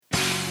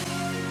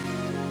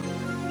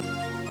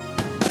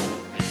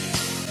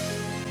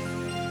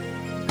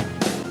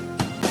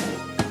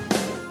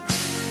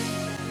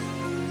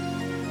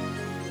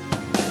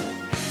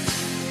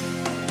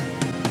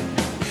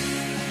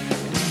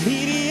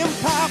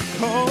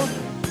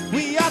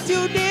Got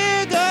you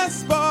niggas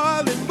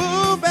spoiling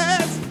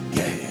movies.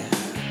 Yeah.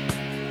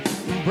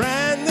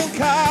 Brandon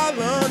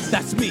Collins.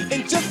 That's me.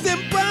 And Justin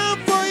Brown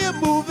for your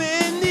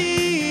movie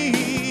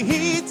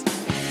needs.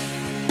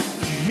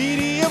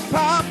 Medium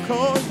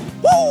popcorn.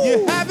 Woo!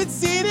 You haven't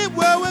seen it,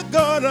 well, we're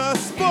gonna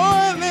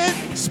spoil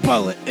it.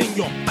 Spoil it in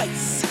your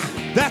face.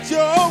 That's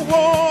your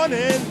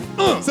warning.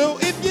 So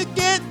if you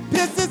get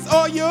pissed, it's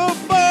all your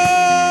fault.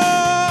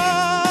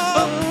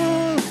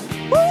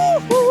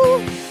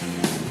 Woo-hoo.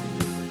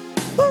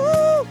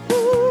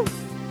 Woo-hoo.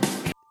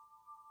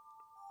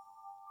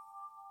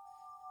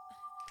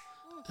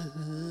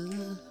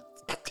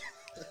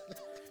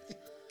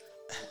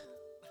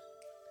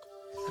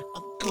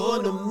 I'm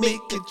gonna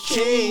make a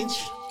change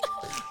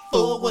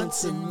for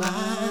once in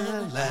my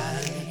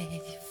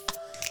life.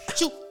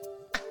 Achoo.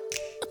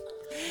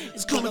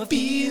 It's gonna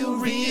feel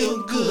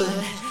real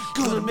good.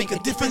 Gonna make a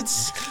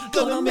difference.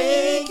 Gonna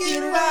make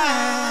it right.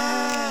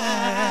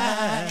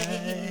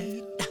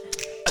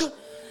 Achoo.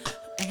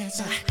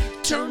 As I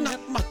turn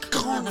out my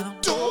corner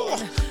door,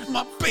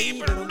 my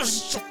baby looks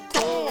so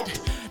cold.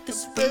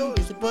 This film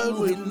is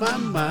blowing my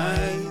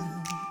mind.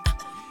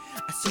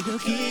 I see the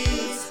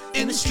kids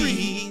in the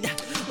street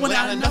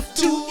without enough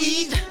to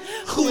eat.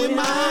 Who am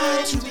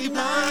I to be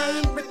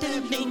blind,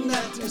 pretending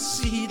not to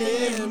see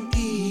them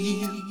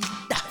eat?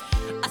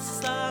 A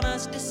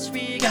son's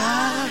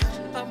disregard,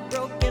 a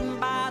broken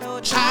bottle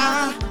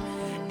Child,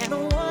 and a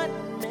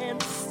one-man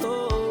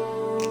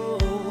soul.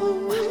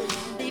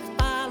 They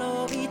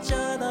follow each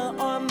other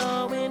on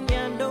the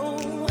window.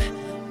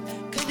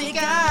 cause they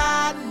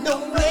got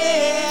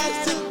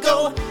nowhere to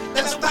go.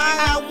 That's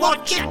why I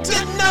want you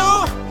to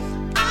know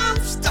I'm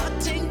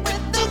starting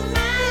with the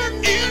man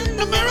in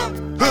the mirror.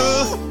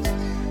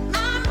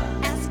 I'm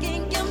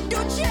asking him to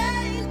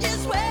change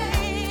his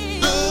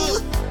ways.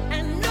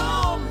 And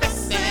no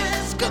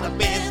It's gonna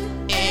be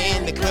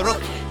in the clear.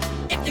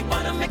 if you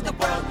wanna make the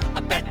world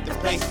a better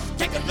place,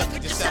 take a look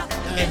at yourself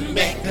And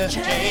make a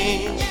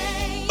change.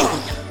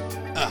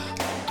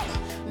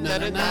 Na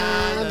na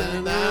na na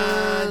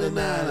na na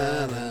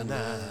na na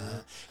na.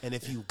 And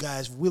if you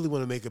guys really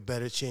want to make a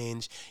better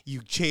change,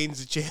 you change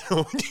the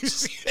channel when you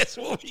see this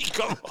movie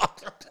come on.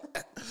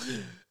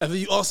 And then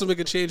you also make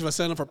a change by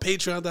signing up for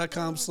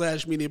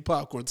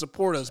patreon.com/mediapopcorn.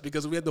 Support us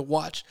because we had to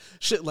watch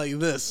shit like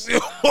this.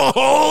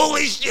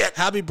 Holy shit.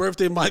 Happy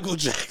birthday, Michael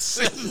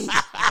Jackson.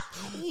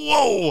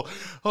 Whoa.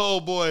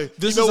 Oh, boy.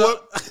 This you know is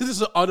what? this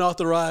is an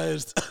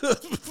unauthorized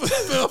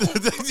film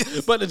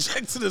by the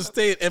Jackson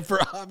Estate, and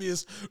for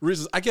obvious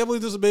reasons. I can't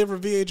believe this was made for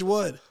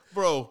VH1.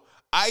 Bro,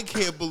 I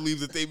can't believe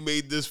that they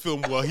made this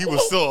film while he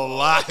was still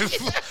alive.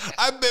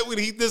 I bet when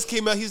this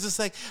came out, he's just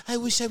like, I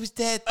wish I was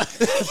dead.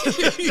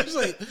 He's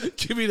like,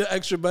 give me the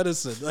extra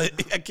medicine.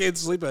 Like, I can't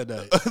sleep at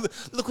night.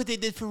 Look what they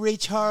did for Ray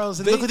Charles,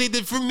 and look what they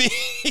did for me.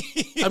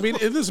 I mean,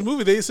 in this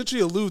movie, they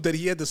essentially allude that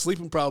he had the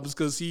sleeping problems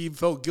because he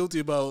felt guilty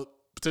about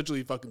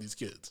potentially fucking these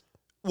kids.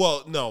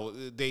 Well, no,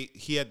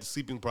 he had the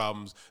sleeping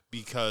problems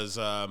because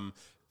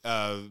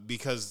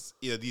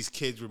these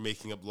kids were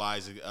making up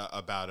lies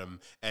about him,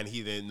 and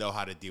he didn't know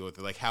how to deal with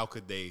it. Like, how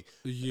could they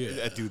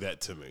do that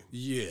to me?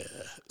 Yeah.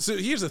 So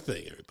here's the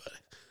thing, everybody.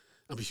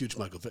 I'm a huge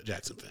Michael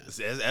Jackson fan.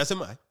 As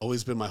am I.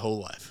 Always been my whole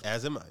life.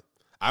 As am I.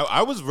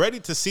 I was ready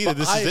to see the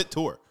This Is It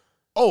tour.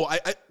 Oh,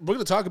 we're going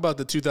to talk about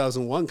the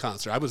 2001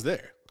 concert. I was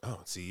there.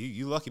 Oh, see,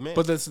 you lucky man.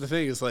 But that's the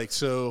thing is like,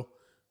 so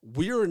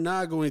we are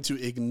not going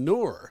to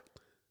ignore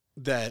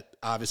that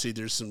obviously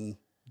there's some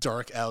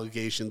dark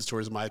allegations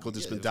towards Michael.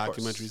 There's been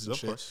documentaries and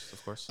shit.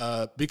 Of course.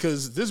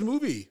 Because this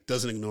movie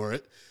doesn't ignore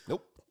it.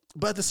 Nope.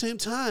 But at the same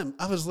time,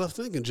 I was left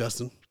thinking,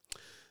 Justin,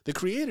 the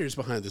creators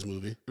behind this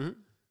movie,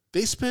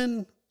 they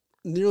spend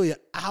nearly an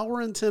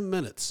hour and 10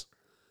 minutes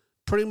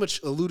pretty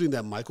much alluding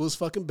that Michael was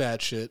fucking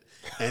bad shit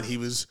and he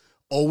was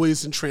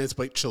always entranced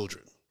by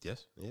children.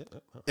 Yes. Yeah.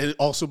 And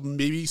also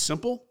maybe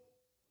simple,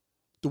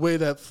 the way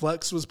that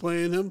Flex was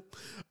playing him.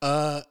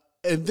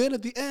 And then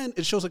at the end,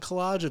 it shows a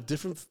collage of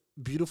different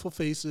beautiful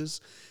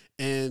faces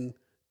and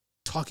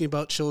talking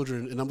about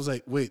children. And I was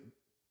like, wait,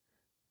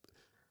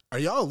 are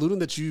y'all alluding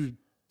that you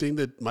think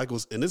that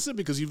Michael's innocent?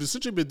 Because you've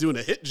essentially been doing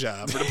a hit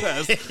job for the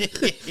past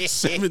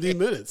 70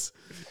 minutes.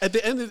 At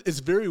the end, it's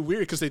very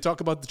weird because they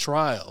talk about the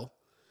trial.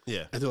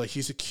 Yeah. And they're like,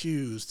 he's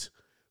accused,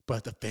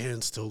 but the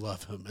fans still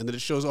love him. And then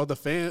it shows all the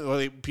fans, or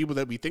like people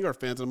that we think are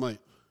fans. And I'm like,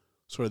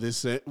 so are they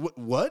saying,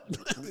 what?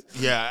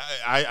 Yeah,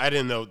 I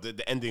didn't know.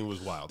 The ending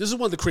was wild. This is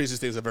one of the craziest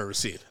things I've ever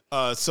seen.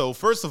 So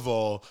first of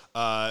all,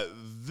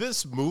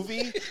 this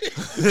movie...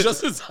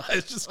 Justin's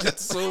eyes just got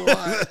so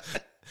wide.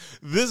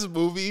 This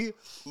movie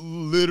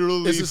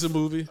literally... Is this a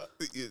movie?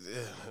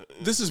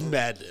 This is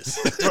madness.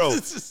 Bro,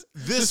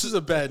 this is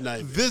a bad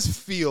night. This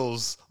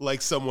feels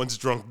like someone's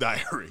drunk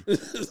diary.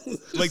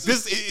 Like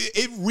this,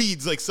 it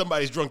reads like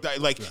somebody's drunk diary.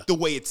 Like the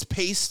way it's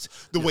paced,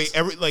 the way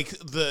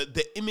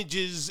the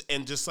images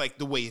and just like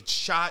the way it's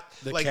shot.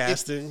 The like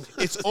casting.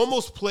 It's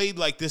almost played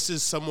like this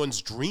is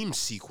someone's dream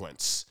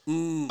sequence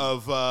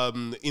of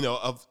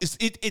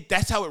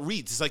that's how it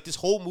reads. It's like this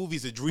whole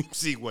movie's a dream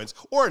sequence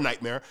or a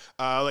nightmare,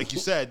 like you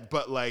said. said,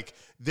 but like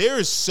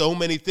there's so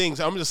many things.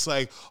 I'm just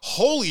like,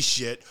 holy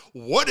shit,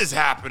 what is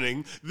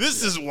happening?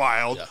 This is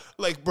wild. Yeah.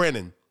 Like,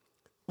 Brandon,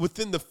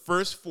 within the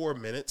first 4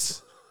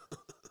 minutes,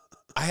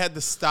 I had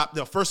to stop.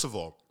 Now, first of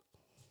all,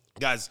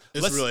 guys,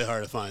 It's really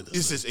hard to find this.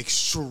 This is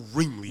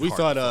extremely We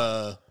hard.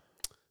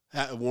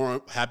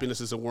 thought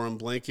Happiness is a Warm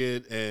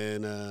Blanket,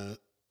 and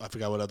I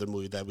forgot what other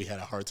movie that we had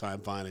a hard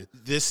time finding.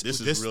 This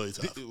is really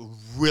tough.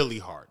 Really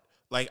hard.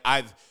 Like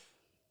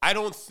I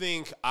don't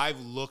think I've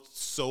looked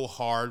so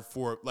hard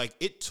for, like,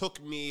 it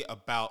took me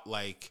about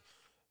like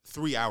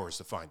 3 hours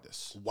to find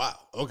this. Wow.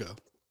 Okay.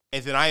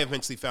 And then I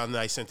eventually found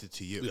that I sent it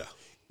to you. Yeah.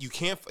 You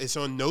can't, it's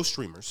on no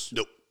streamers.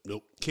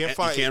 Nope. Can't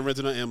find- You can't rent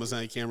it on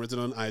Amazon. You can't rent it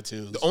on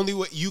iTunes. The only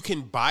way you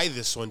can buy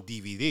this on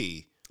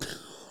DVD.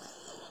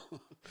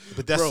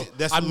 But that's Bro,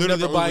 that's I'm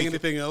literally never the buying only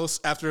anything else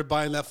after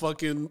buying that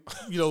fucking,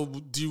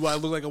 do I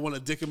look like I want a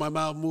dick in my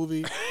mouth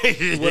movie?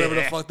 Whatever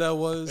the fuck that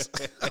was.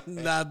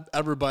 I'm not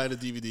ever buying a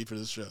DVD for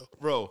this show.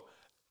 Bro,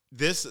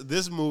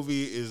 this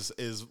movie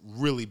is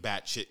really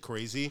batshit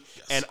crazy,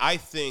 and I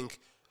think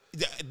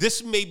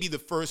this may be the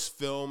first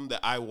film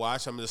that I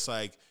watched. I'm just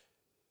like,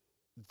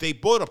 they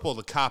bought up all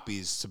the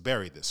copies to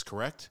bury this,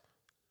 correct?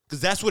 Because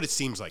that's what it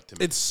seems like to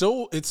me. It's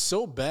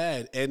so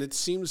bad, and it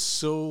seems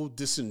so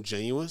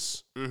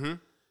disingenuous. Mm-hmm.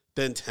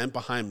 The intent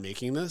behind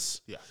making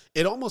this. Yeah.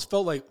 It almost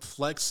felt like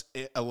Flex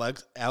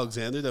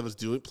Alexander that was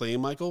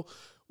playing Michael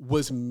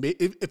was.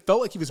 It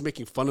felt like he was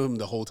making fun of him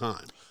the whole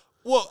time.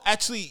 Well,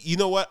 actually, you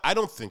know what? I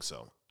don't think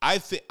so. I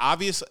think,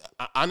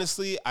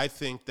 honestly, I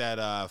think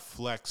that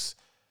Flex,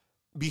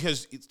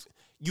 because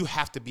you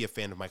have to be a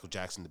fan of Michael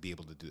Jackson to be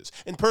able to do this.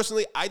 And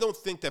personally, I don't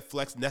think that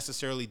Flex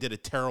necessarily did a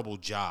terrible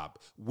job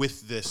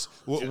with this,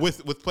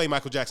 with playing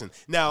Michael Jackson.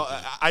 Now,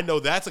 I know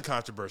that's a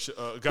controversial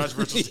thing right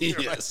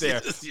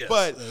there, yes,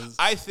 but yes.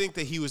 I think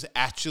that he was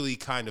actually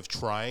kind of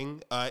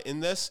trying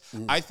in this.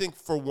 I think,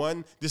 for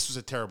one, this was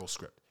a terrible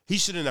script. He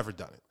should have never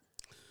done it.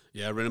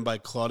 Yeah, written by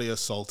Claudia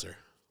Salter.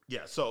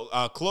 Yeah, so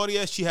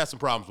Claudia, she had some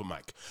problems with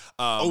Mike.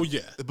 Oh,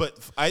 yeah. But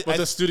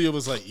The studio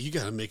was like, you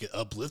got to make it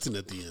uplifting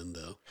at the end,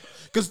 though.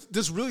 Because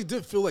this really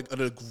did feel like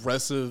an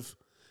aggressive,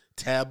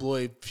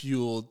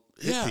 tabloid-fueled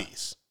hit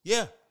piece.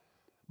 Yeah.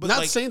 But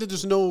Not saying that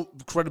there's no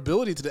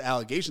credibility to the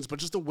allegations, but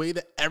just the way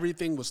that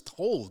everything was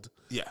told.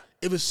 Yeah.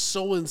 It was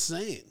so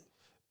insane.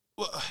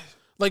 Well,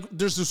 Like,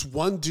 there's this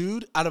one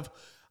dude out of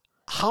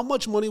how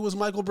much money was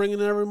Michael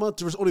bringing in every month?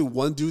 There was only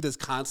one dude that's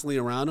constantly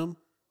around him.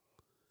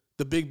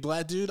 The big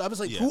black dude. I was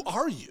like, who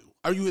are you?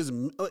 Are you his...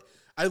 Like,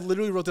 I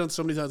literally wrote down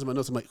so many times in my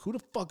notes. I'm like, who the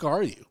fuck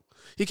are you?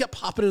 He kept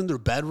popping in their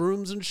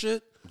bedrooms and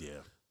shit. yeah.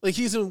 Like,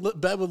 he's in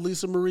bed with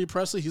Lisa Marie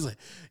Presley. He's like,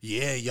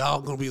 yeah,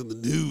 y'all gonna be on the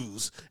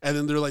news. And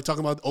then they're like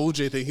talking about the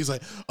OJ thing. He's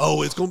like,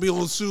 oh, it's gonna be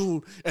on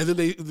soon. And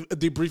then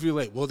they briefly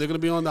like, well, they're gonna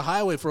be on the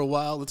highway for a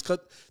while. Let's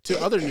cut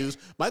to other news.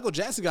 Michael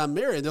Jackson got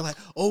married. And they're like,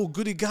 oh,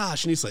 goody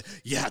gosh. And he's like,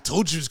 yeah, I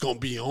told you it's gonna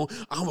be on.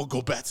 I'm gonna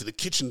go back to the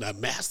kitchen, that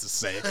master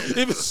said.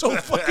 It was so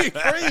fucking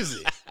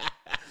crazy.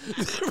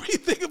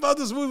 Everything about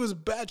this movie was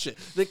batshit.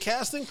 The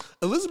casting,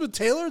 Elizabeth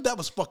Taylor, that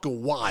was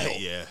fucking wild.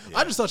 Yeah.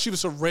 I just thought she was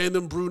some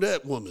random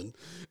brunette woman.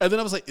 And then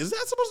I was like, is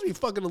that supposed to be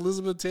fucking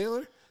Elizabeth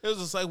Taylor? It was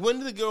just like, when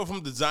did the girl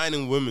from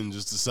Designing Women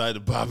just decide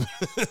to pop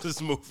in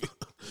this movie?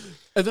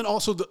 And then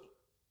also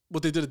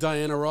what they did to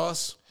Diana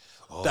Ross.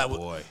 Oh, That was-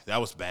 boy.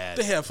 That was bad.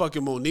 They had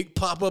fucking Monique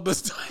pop up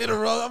as Diana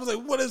Ross. I was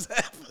like, what is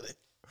happening?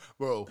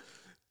 Bro,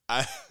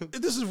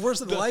 This is worse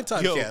than the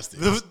Lifetime casting.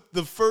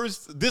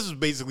 This is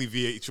basically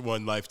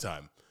VH1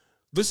 Lifetime.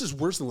 This is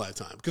worse than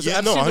Lifetime. Because Yeah,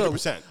 I've no, seen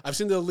 100%. I've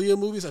seen the Aaliyah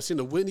movies. I've seen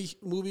the Wendy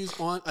movies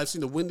I've seen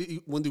the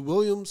Wendy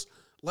Williams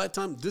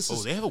Lifetime. This Oh,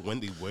 is they have a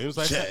Wendy Williams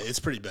Lifetime? yeah, it's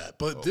pretty bad.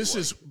 But this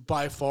is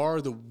by far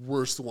the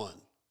worst one.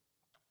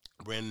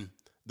 When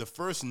the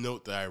first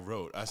note that I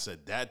wrote, I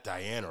said, that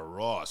Diana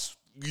Ross,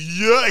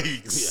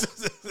 yikes.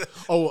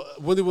 Oh,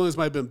 Wendy Williams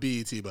might have been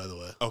BET, by the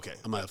way. Okay.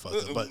 I might have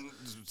fucked up, but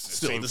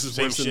still, this is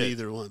same worse than shit.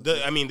 either one.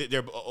 I mean,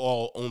 they're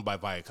all owned by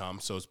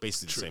Viacom, so it's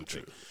basically the same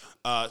thing.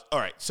 All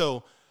right,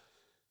 so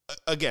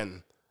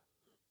again,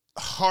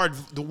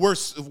 the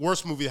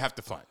worst movie I have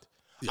to find.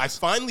 I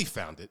finally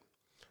found it,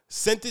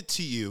 sent it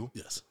to you.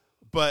 Yes.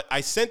 But I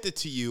sent it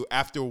to you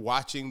after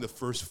watching the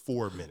first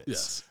 4 minutes.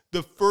 Yes.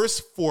 The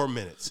first 4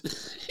 minutes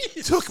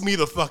took me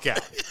the fuck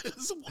out.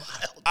 It's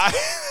wild. I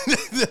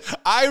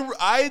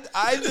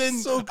then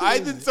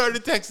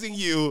started texting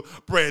you,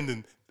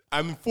 Brandon.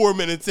 I'm 4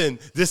 minutes in.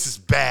 This is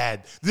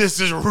bad. This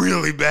is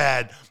really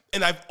bad.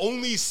 And I've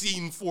only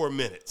seen 4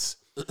 minutes.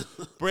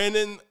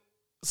 Brandon,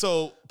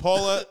 so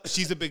Paula,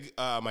 she's a big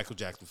Michael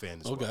Jackson fan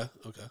as well.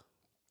 Okay.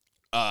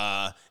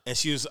 And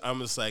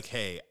I'm just like,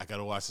 hey, I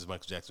gotta watch this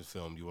Michael Jackson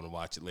film. You want to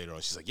watch it later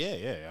on? She's like,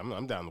 yeah,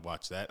 I'm down to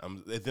watch that.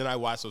 And then I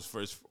watched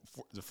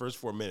the first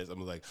 4 minutes.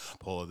 I'm like,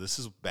 Paula, this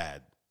is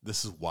bad.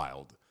 This is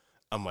wild.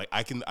 I'm like,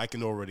 I can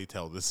already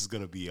tell this is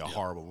gonna be a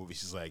horrible movie.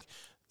 She's like,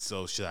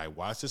 so should I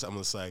watch this? I'm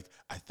just like,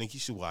 I think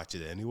you should watch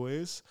it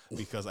anyways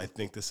because I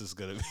think this is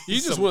gonna be. You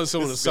just wanted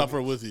someone to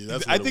suffer with you.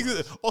 That's I think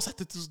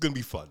this is gonna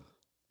be fun.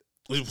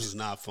 It was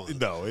not fun.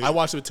 No, I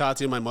watched it with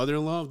Tati and my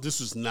mother-in-law. This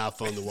was not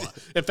fun to watch.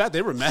 In fact,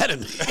 they were mad at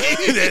me.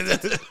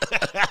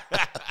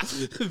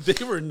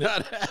 They were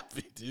not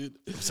happy, dude.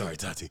 I'm sorry,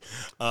 Tati.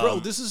 Bro,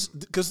 this is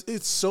because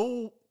it's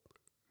so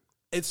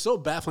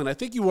baffling. I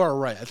think you are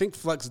right. I think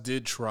Flex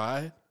did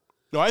try.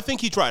 No, I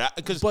think he tried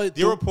because But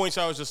there were points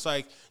I was just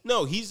like,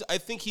 no, I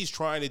think he's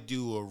trying to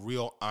do a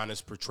real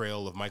honest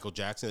portrayal of Michael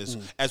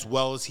Jackson as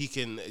well as he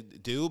can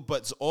do.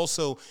 But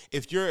also,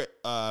 if you're,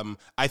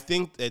 I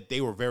think that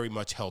they were very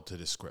much held to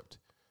the script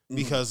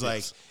because,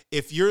 like,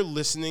 if you're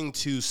listening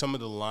to some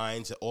of the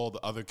lines that all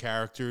the other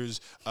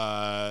characters,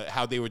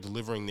 how they were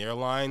delivering their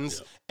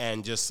lines,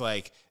 and just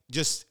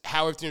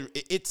how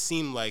it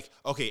seemed like,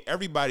 okay,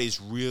 everybody's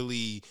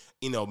really,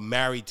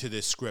 married to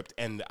this script,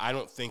 and I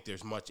don't think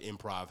there's much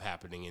improv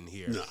happening in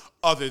here,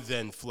 other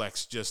than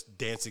Flex just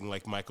dancing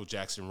like Michael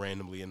Jackson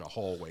randomly in a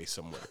hallway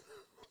somewhere,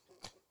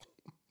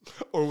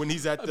 or when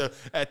he's at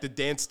the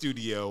dance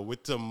studio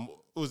with some.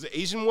 Was it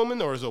Asian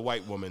woman or was it a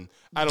white woman?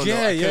 I don't know.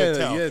 I couldn't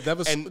tell. Yeah. That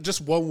was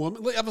just one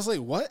woman. Like, I was like,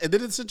 what? And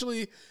then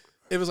essentially,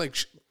 it was like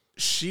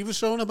she was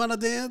showing up on a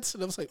dance,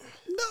 and I was like,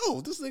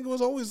 no, this thing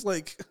was always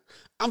like,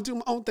 I'm doing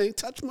my own thing,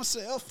 touch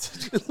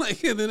myself,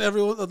 like, and then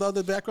everyone, the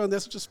other background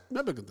dancers just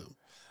mimicking them.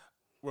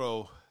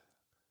 Bro,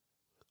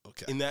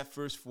 Okay. in that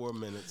first 4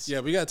 minutes, Yeah,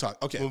 we gotta talk.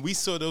 Okay. when we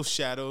saw those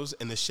shadows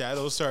and the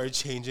shadows started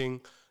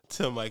changing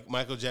to like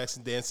Michael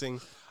Jackson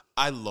dancing,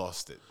 I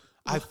lost it.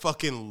 I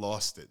fucking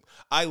lost it.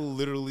 I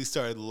literally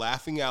started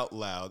laughing out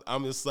loud.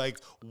 I'm just like,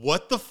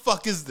 what the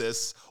fuck is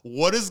this?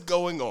 What is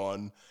going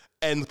on?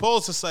 And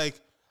Paul's just like,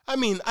 I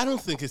mean, I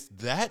don't think it's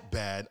that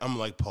bad. I'm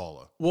like,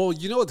 Paula. Well,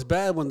 you know it's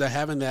bad when they're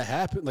having that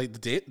happen, like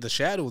the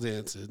shadow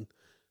dancing,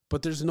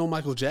 but there's no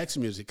Michael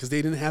Jackson music because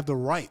they didn't have the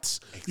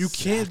rights. You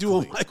can't do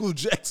a Michael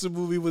Jackson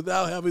movie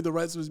without having the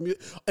rights to his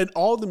music. And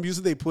all the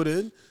music they put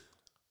in,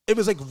 it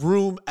was like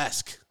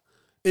Room-esque.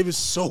 It was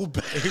so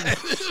bad.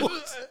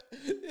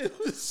 It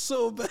was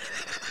so bad.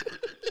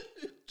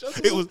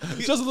 Justin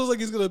looks like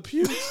he's gonna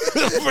puke.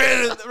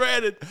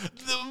 Brandon,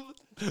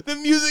 the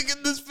music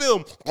in this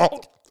film,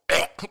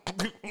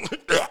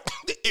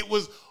 it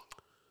was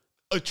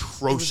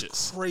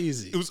atrocious.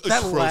 Crazy. It was that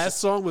atrocious. last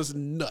song was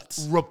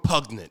nuts.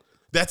 Repugnant.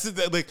 That's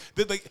it. Like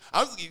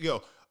I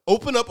was,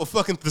 open up a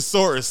fucking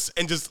thesaurus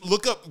and just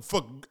look up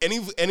for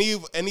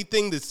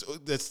anything that's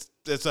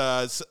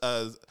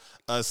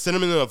a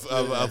synonym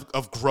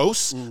of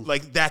gross.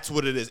 Like that's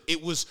what it is.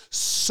 It was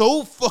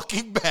so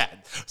fucking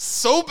bad,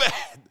 so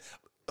bad.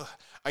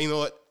 You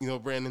know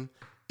what, Brandon?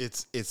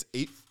 It's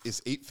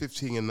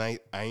 8:15 at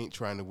night. I ain't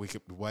trying to wake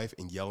up your wife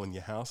and yell in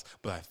your house,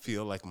 but I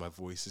feel like my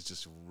voice is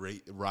just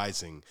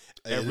rising.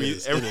 It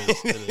is.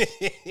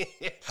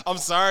 I'm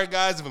sorry,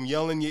 guys, if I'm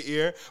yelling in your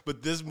ear,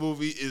 but this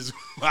movie is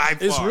by far.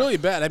 It's really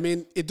bad. I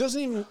mean, it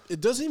doesn't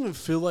even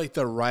feel like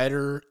the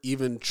writer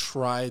even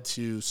tried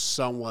to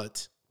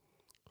somewhat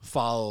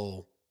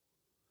follow.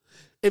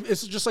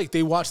 It's just like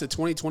they watched the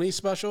 2020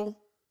 special,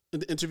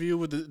 the interview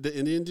with the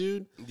Indian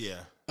dude. Yeah.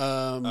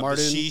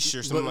 Martin Bashish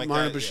or something like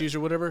Martin that. Bashish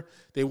or whatever.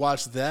 They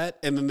watched that,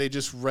 and then they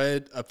just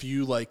read a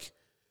few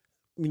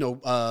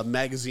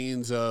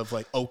magazines of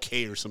like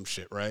OK or some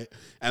shit, right?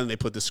 And then they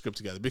put the script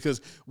together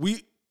because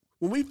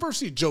when we first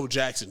see Joe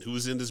Jackson, who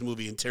was in this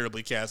movie and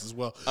terribly cast as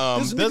well,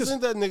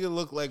 Doesn't that nigga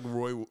look like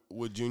Roy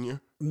Wood Jr.?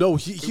 No,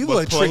 he But looked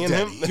like Trick playing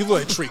Daddy. him? He looked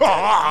like Trick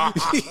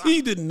Daddy.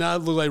 He did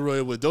not look like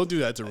Roy Wood. Don't do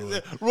that to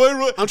Roy.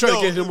 Roy, I'm trying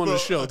to get him on bro, the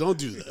show. Don't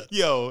do that.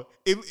 Yo,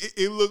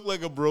 it looked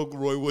like a broke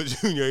Roy Wood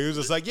Jr. He was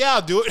just like, yeah,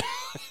 I'll do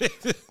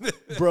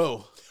it,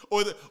 Bro.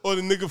 Or the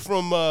nigga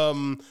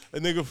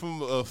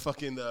from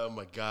fucking oh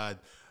my god,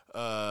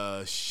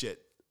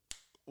 shit,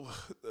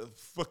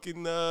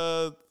 fucking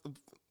oh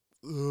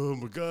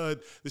my god,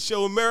 the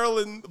show in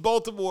Maryland,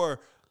 Baltimore.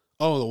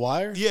 Oh, The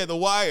Wire? Yeah, The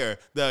Wire.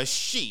 That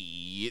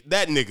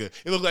nigga.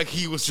 It looked like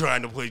he was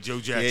trying to play Joe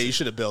Jackson. Yeah, you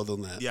should have bailed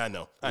on that. Yeah, I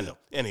know.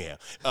 Anyhow,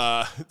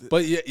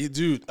 But yeah,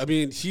 dude, I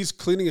mean, he's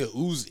cleaning a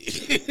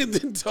Uzi and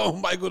then tell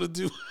Michael to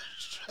do a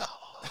show.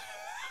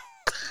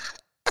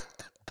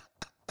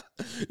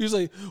 He was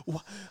like,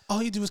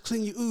 all you do is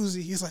clean your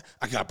Uzi. He's like,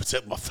 I gotta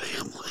protect my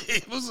family.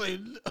 It was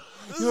like,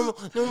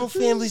 normal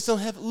families don't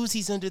have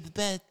Uzis under the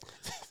bed.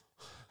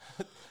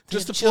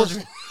 just to force,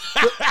 and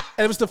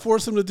it was to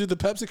force him to do the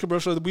Pepsi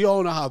commercial. We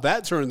all know how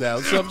that turned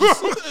out. So I'm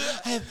just,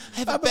 I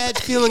have a bad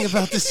feeling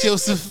about this,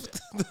 Joseph.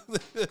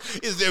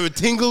 Is there a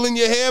tingle in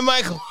your hair,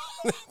 Michael?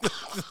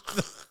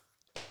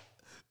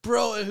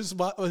 bro, and his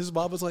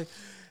mom was like,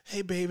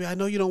 hey, baby, I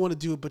know you don't want to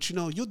do it, but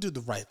you'll do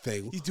the right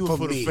thing. You do it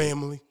for me. the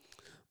family.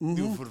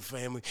 Do it for the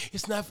family.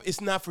 It's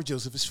not for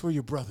Joseph. It's for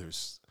your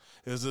brothers.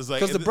 It's just like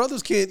Because the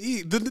brothers can't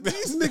eat.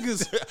 These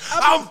niggas.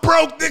 I'm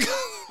broke,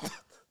 nigga.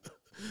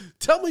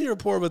 Tell me you're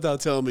poor without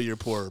telling me you're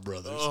poor,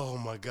 brothers. Oh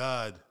my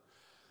god.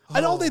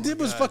 And all they did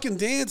was fucking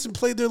dance and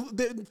play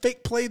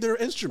their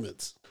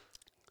instruments.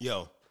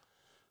 Yo,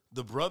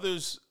 the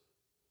brothers,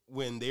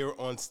 when they were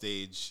on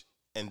stage,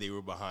 and they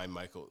were behind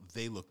Michael,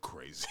 they look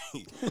crazy.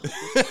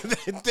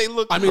 they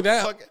look. I mean,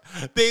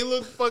 they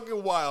look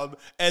fucking wild.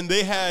 And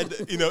they had,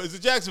 it's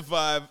a Jackson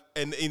 5,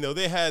 and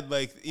they had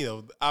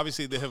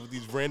obviously they have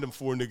these random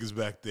 4 niggas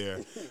back there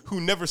who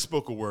never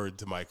spoke a word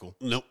to Michael.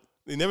 Nope.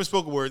 They never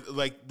spoke a word.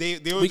 Like they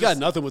were. We got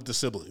nothing with the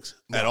siblings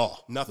at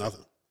all. Nothing.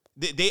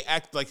 They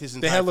act like his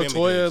They entire had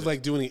family.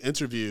 LaToya doing an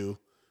interview,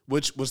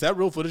 which was that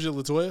real footage of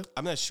LaToya?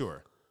 I'm not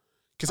sure.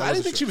 Because I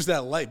didn't think she was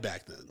that light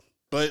back then.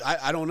 But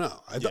I don't know.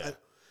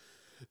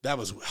 That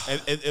was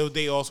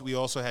and we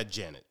also had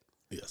Janet.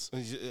 Yes.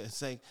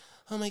 It's like,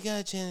 oh my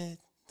God, Janet,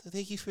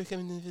 thank you for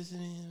coming to visit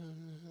me.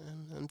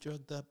 I'm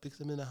drugged up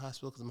because I'm in the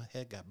hospital because my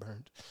head got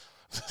burned.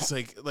 It's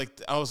like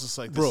I was just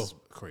like, this is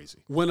crazy.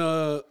 When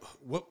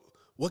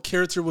what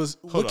character was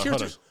Hold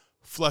on.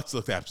 Flex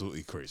looked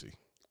absolutely crazy.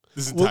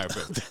 This entire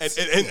film,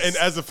 and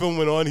as the film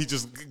went on, he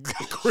just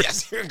got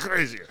crazier and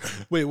crazier.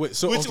 Wait.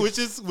 So which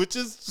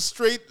is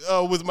straight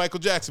with Michael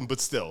Jackson, but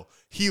still,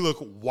 he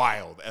looked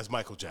wild as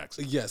Michael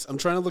Jackson. Yes, I'm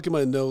trying to look at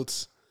my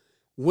notes.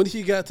 When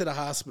he got to the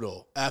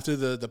hospital after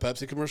the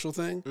Pepsi commercial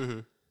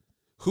thing,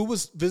 who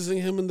was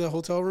visiting him in the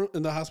hotel room,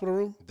 in the hospital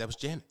room? That was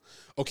Janet.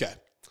 Okay.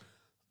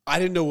 I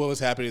didn't know what was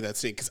happening in that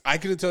scene because I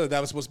couldn't tell that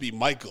was supposed to be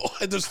Michael.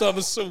 And their stuff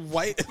was so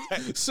white,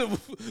 some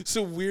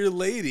weird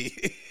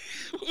lady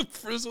with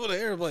frizzled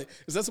hair. I'm like,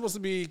 is that supposed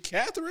to be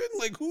Catherine?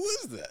 Like, who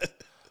is that?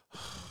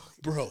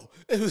 Bro,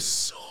 it was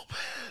so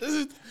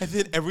bad. And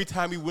then every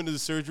time he went to the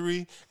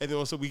surgery, and then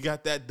also we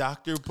got that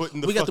doctor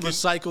putting we got the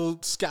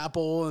recycled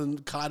scalpel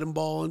and cotton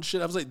ball and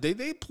shit. I was like,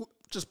 they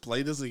just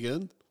play this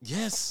again?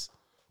 Yes.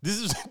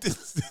 This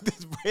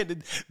is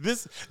Brandon.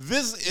 This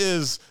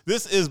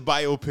is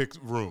biopic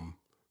room.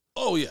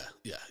 Oh yeah.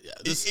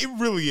 It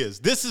really is.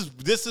 This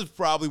is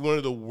probably one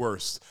of the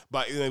worst.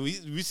 But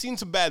we've seen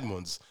some bad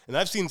ones, and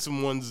I've seen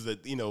some ones that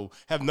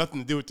have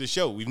nothing to do with the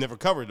show. We've never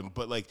covered them,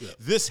 but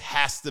this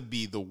has to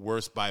be the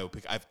worst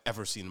biopic I've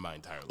ever seen in my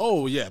entire life.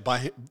 Oh yeah,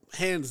 by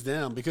hands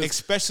down, because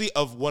especially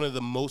of one of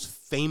the most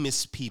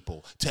famous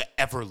people to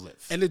ever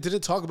live. And it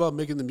didn't talk about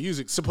making the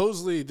music.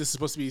 Supposedly, this is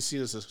supposed to be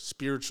seen as a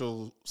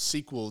spiritual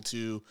sequel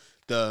to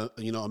the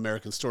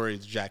American Story,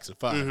 Jackson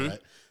 5, right?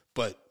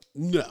 But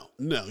no,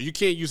 you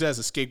can't use that as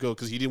a scapegoat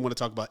because he didn't want to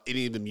talk about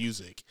any of the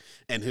music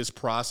and his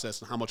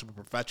process and how much of a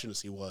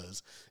perfectionist he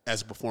was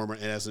as a performer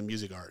and as a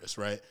music artist,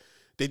 right?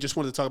 They just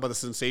wanted to talk about the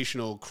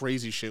sensational,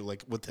 crazy shit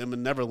like with him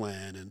in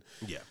Neverland. And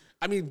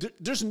I mean,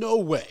 there's no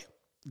way,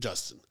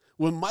 Justin,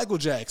 when Michael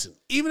Jackson,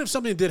 even if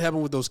something did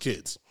happen with those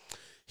kids,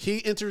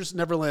 he enters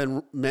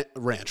Neverland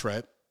Ranch,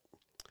 right?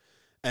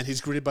 And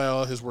he's greeted by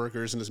all his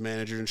workers and his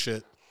manager and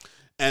shit.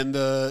 And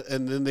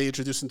then they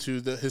introduce him to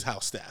his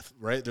house staff,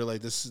 right? They're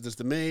like, this is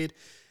the maid,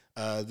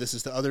 this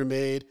is the other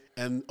maid,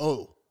 and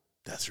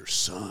that's her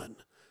son.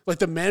 Like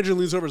the manager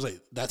leans over and is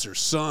like, that's her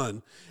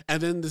son.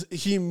 And then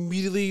he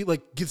immediately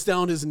gets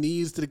down on his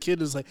knees to the kid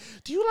and is like,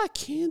 do you like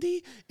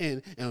candy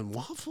and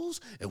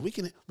waffles? And we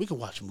can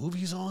watch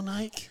movies all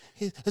night.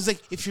 It's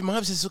like, if your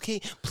mom says,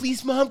 okay,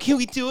 please, Mom, can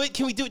we do it?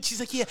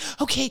 She's like, yeah,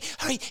 okay,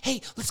 all right, hey,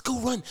 let's go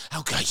run.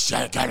 Okay,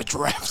 I got a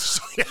giraffe.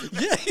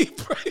 Yeah, he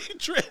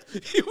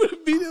would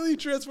immediately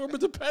transform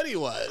into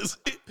Pennywise.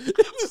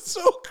 It was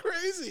so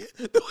crazy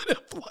the way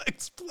that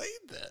Flex played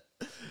that.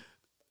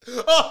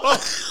 Oh,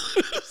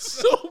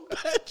 so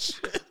bad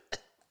shit.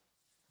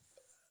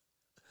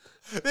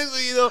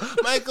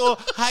 Michael,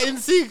 hide and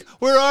seek.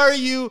 Where are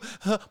you,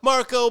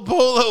 Marco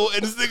Polo?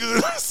 And this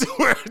nigga's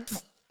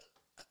words.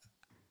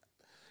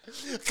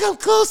 Come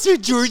closer,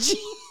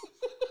 Georgie.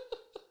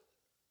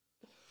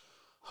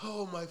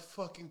 Oh my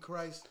fucking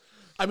Christ!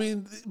 I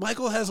mean,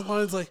 Michael has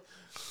lines like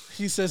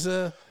he says,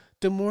 "The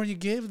more you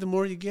give, the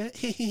more you get."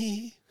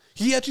 He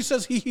actually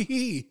says,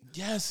 "He."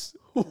 Yes.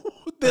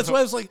 That's why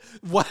I was like,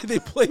 why did they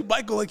play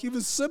Michael like he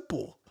was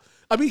simple?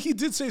 I mean, he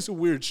did say some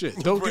weird shit.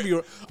 Don't get me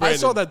wrong. I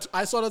saw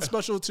that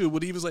special too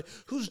when he was like,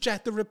 "Who's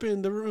Jack the Ripper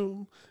in the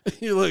room?" And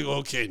you're like,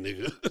 "Okay,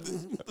 nigga,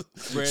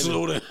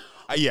 slow down."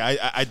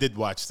 I did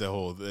watch the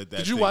whole.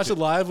 Did you watch it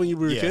live when you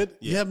were a kid?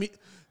 Yeah, me,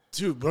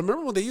 dude.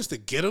 Remember when they used to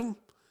get him?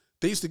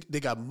 They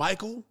got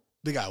Michael.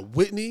 They got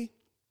Whitney.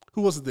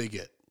 Who else did they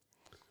get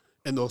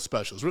in those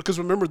specials? Because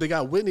remember, they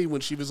got Whitney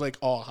when she was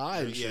all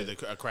high and shit. Yeah,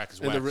 the crack is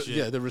and whack shit.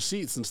 Yeah, the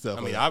receipts and stuff.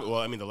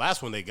 I mean, the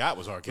last one they got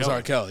was R.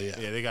 Kelly. Yeah.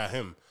 Yeah, they got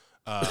him.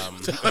 I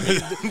mean,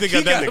 they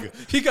got that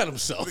nigga. He got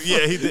himself.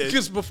 Yeah, he did.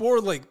 Because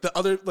before, the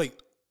other,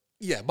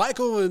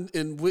 Michael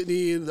and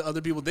Whitney and the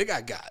other people, they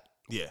got.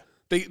 Yeah.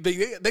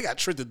 They got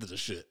tricked into the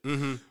shit.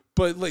 Mm-hmm.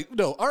 But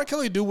no, R.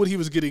 Kelly knew what he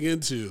was getting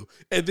into,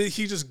 and then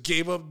he just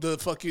gave up the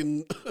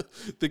fucking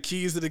the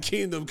keys to the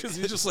kingdom because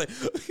he's like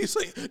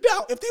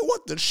now if they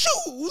want the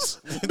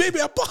shoes, maybe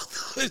I bought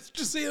them. It's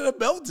just seeing a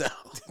meltdown.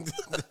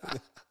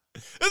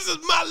 This is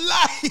my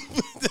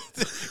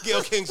life.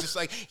 Gayle King's just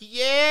like,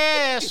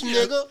 yes,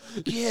 nigga.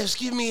 Yes,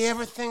 give me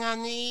everything I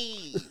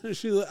need.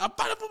 She's like, I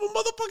bought it for my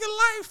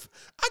motherfucking life.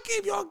 I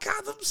gave y'all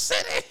Gotham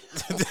City.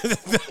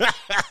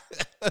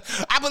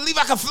 I believe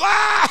I can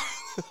fly.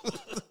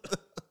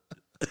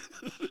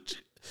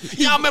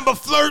 Y'all remember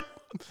Flirt?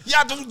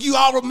 You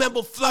all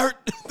remember Flirt?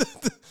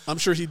 I'm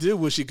sure he did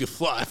wish he could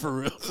fly for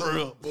real. For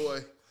real. Boy.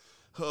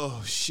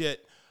 Oh,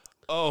 shit.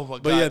 Oh, my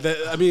God.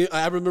 But yeah,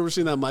 I remember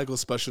seeing that Michael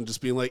special and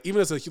just being like, even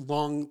as a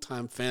long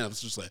time fan, I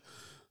was just like,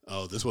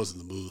 oh, this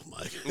wasn't the move,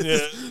 Mike. Yeah.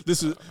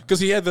 This is because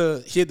he had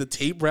the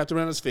tape wrapped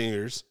around his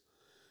fingers.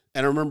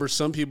 And I remember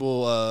some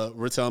people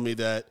were telling me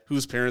that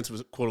whose parents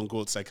was quote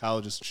unquote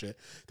psychologists and shit,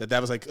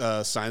 that was like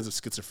signs of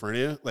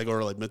schizophrenia, like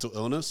or like mental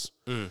illness.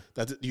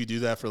 That you do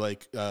that for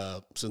like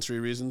sensory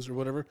reasons or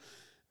whatever.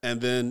 And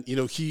then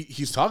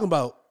he's talking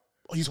about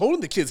he's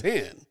holding the kid's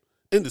hand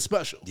in the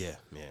special. Yeah.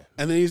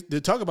 And then they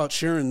talk about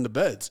sharing the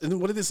beds. And then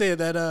what did they say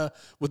that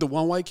with the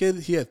one white kid,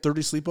 he had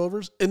 30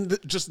 sleepovers? And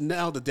just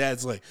now the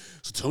dad's like,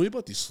 so tell me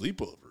about these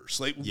sleepovers.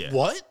 Like,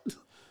 what?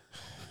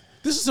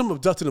 This is some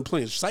abducted in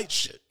plain sight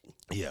shit.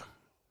 Yeah.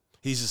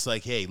 He's just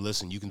like, hey,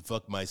 listen, you can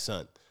fuck my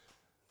son.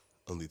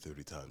 Only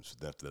 30 times.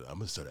 After that, I'm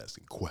going to start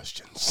asking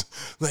questions.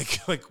 like,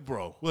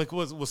 bro, like,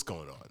 what's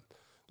going on?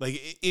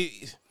 Like,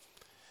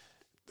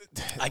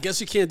 I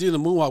guess you can't do the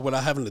moonwalk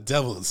without having the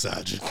devil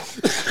inside you.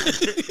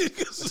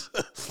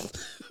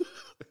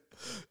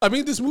 I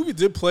mean, this movie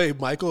did play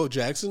Michael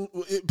Jackson.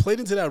 It played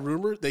into that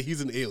rumor that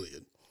he's an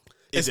alien.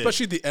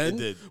 Especially at the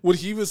end when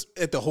he was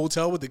at the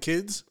hotel with the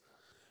kids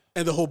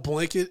and the whole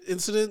blanket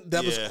incident.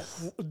 That was,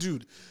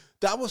 dude,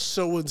 that was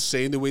so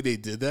insane the way they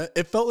did that.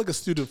 It felt like a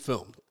student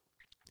film.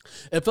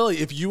 It felt like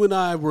if you and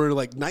I were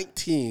like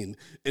 19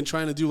 and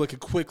trying to do like a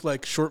quick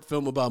like short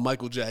film about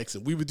Michael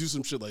Jackson, we would do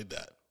some shit like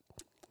that.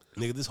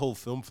 Nigga, this whole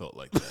film felt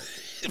like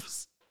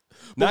that.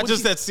 Not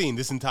just that scene,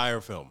 this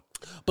entire film.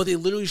 But they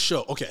literally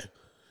show, okay,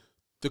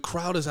 the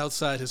crowd is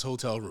outside his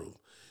hotel room,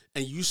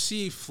 and you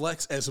see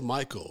Flex as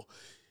Michael.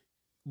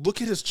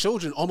 Look at his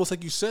children, almost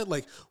like you said,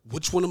 like,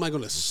 which one am I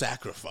going to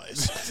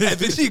sacrifice? And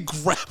then he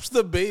grabs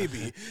the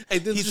baby,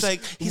 and then he's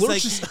like,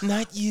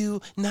 not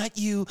you,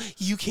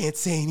 you can't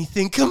say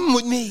anything, come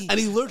with me. And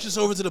he lurches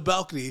over to the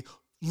balcony.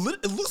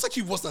 It looks like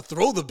he wants to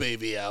throw the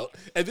baby out,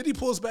 and then he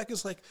pulls back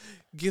and like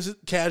gives it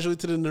casually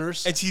to the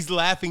nurse, and she's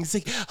laughing. He's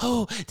like,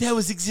 "Oh, that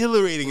was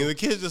exciting," and the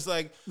kid's just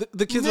like,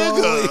 "The kids are all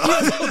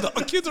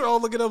the kids are all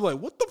looking up like,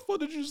 what the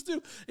fuck did you just do?"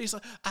 And he's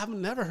like, "I've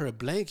never heard a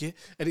blanket,"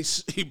 and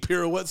he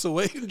pirouettes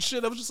away and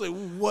shit. I was just like,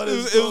 "What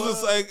is?" It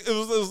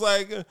was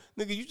like,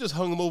 nigga, you just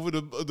hung him over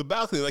the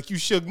balcony like you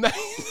Suge Knight.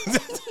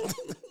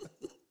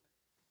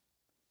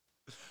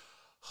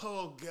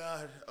 Oh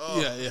God,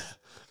 yeah.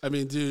 I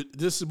mean, dude,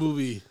 this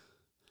movie.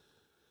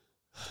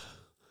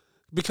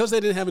 Because they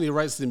didn't have any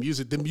rights to the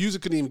music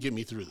couldn't even get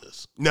me through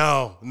this.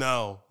 No.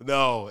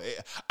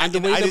 And the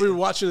way that we were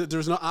watching it,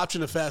 there's no option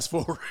to fast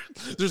forward.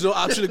 There's no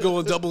option to go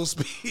on double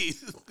speed.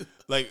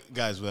 Like,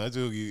 guys, when I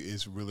tell you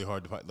it's really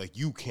hard to find, like,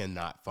 you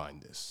cannot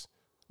find this.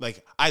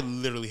 Like, I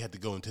literally had to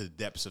go into the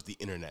depths of the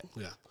internet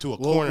to a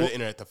corner of the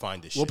internet to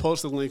find this shit. We'll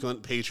post the link on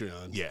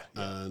Patreon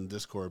on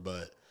Discord,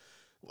 but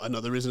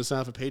another reason to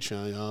sign up for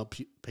Patreon, y'all,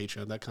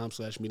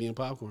 patreon.com/media and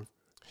popcorn.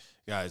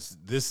 Guys,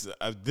 this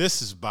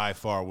is by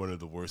far one of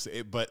the worst.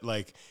 But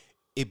like,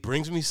 it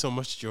brings me so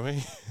much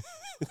joy.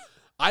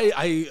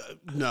 I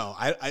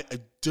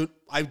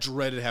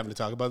dreaded having to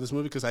talk about this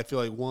movie because I feel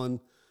like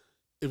one,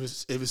 it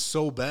was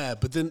so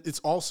bad, but then it's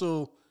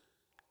also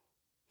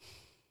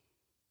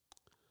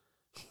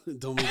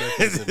don't make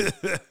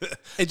that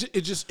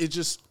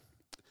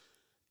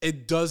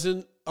it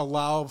doesn't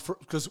allow for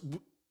because.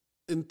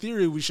 In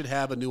theory, we should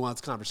have a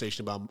nuanced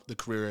conversation about the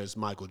career as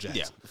Michael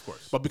Jackson. Yeah, of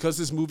course. But because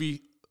this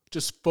movie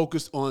just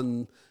focused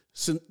on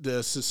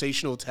the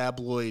sensational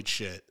tabloid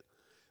shit,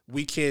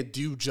 we can't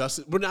do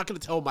justice. We're not going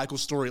to tell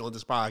Michael's story on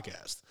this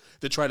podcast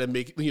to try to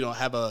make,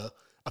 have a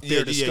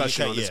fair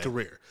discussion on his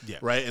career,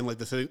 right? And like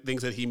the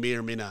things that he may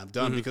or may not have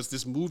done because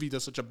this movie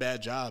does such a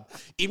bad job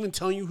even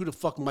telling you who the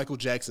fuck Michael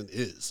Jackson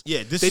is.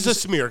 Yeah, this is a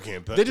smear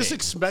campaign. They just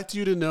expect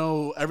you to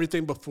know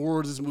everything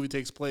before this movie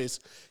takes place.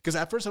 Because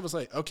at first I was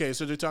like, okay,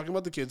 so they're talking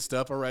about the kid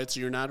stuff, all right, so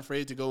you're not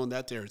afraid to go in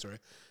that territory.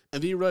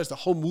 And then you realize the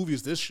whole movie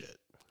is this shit.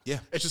 Yeah.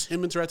 It's just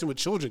him interacting with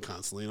children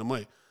constantly. And I'm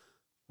like,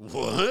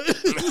 what?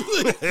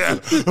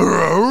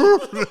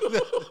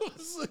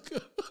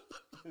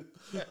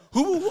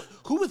 Who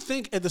would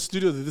think at the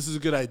studio that this is a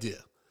good idea?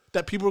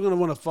 That people are going to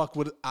want to fuck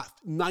with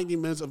 90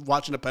 minutes of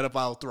watching a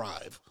pedophile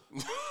thrive?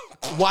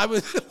 Why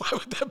would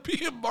that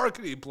be a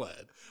marketing plan?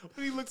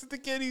 When he looks at the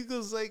kid, he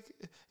goes like,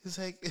 he's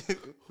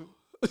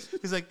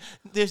like,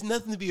 there's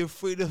nothing to be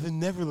afraid of in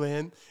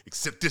Neverland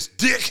except this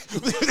dick.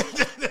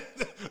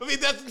 I mean,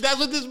 that's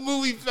what this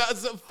movie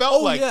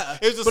felt like. Yeah.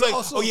 It was just like,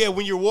 also,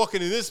 when you're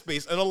walking in this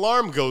space, an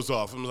alarm goes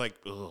off. I'm like,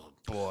 oh,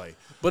 boy.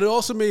 But it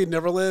also made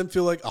Neverland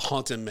feel like a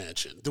haunted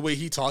mansion. The way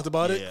he talked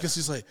about it, because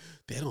he's like,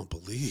 they don't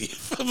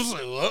believe. I was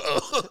like,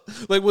 whoa.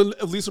 Like when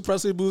Lisa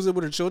Presley moves in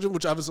with her children,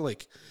 which I was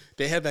like,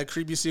 they had that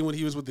creepy scene when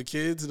he was with the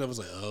kids, and I was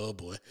like, oh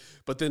boy.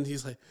 But then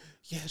he's like,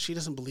 yeah, she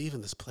doesn't believe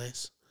in this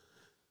place.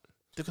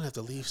 They're gonna have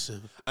to leave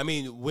soon. I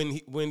mean, when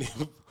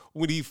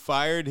he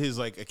fired his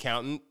like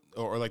accountant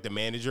or like the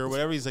manager or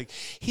whatever, he's like,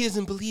 he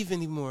doesn't believe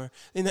anymore,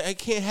 and I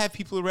can't have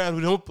people around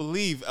who don't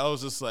believe. I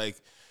was just like,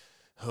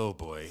 Oh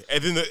boy!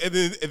 And then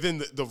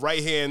the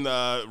right hand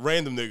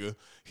random nigga.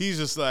 He's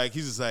just like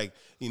you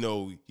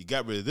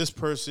got rid of this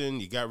person,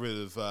 you got rid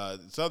of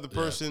this other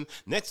person.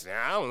 Next,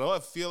 I don't know. I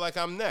feel like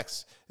I'm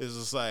next. It's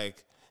just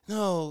like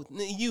no,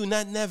 you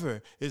not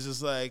never. It's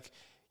just like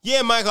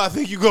yeah, Michael. I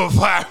think you're gonna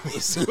fire me.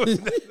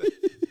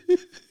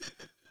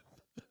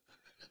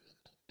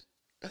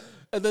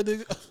 And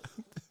then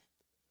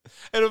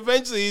and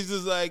eventually he's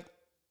just like,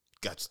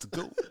 got to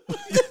go.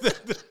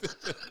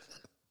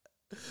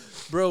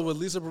 bro, when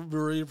Lisa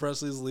Marie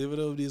Presley's leaving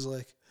him, he's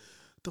like,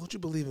 "Don't you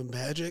believe in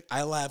magic?"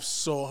 I laughed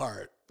so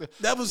hard.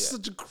 That was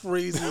such a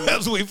crazy. I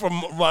was waiting for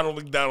Ronald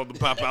McDonald to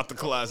pop out the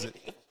closet.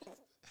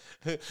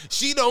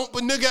 She don't,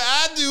 but nigga,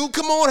 I do.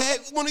 Come on,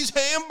 have one of these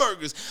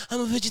hamburgers.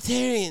 I'm a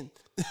vegetarian.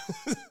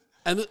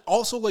 And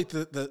also like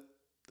the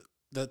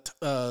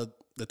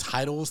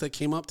titles that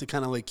came up to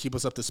kind of like keep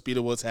us up to speed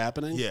of what's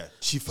happening. Yeah,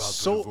 she filed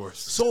for divorce.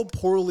 So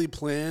poorly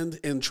planned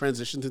and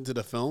transitioned into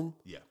the film.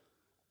 Yeah.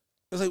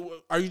 It's like,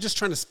 are you just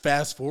trying to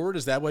fast forward?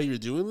 Is that why you're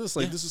doing this?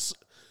 Like, this is,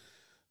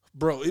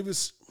 bro, it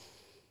was.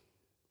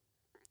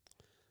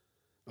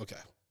 Okay.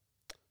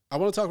 I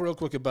want to talk real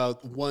quick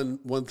about one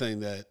thing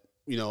that,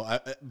 I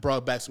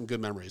brought back some good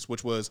memories,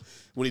 which was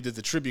when he did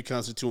the tribute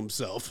concert to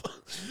himself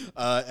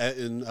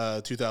in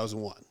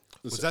 2001.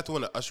 Was that the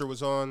one that Usher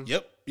was on?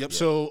 Yep. Yeah.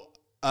 So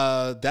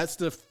that's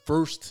the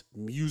first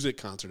music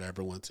concert I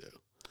ever went to.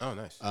 Oh,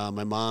 nice.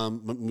 My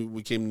mom,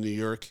 we came to New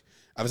York.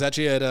 I was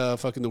actually at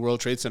fucking the World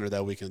Trade Center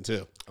that weekend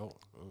too. Oh.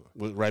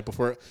 Right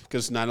before,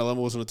 because 9/11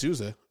 was on a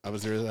Tuesday. I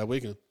was there that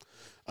weekend.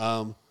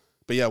 But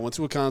yeah, I went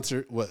to a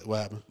concert. What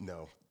happened?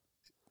 No.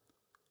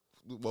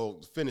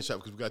 Well, finish up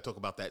because we got to talk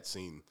about that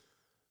scene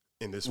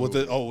in this We'll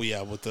movie.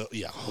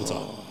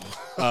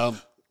 talk.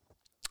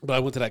 But I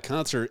went to that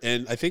concert,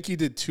 and I think he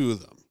did two of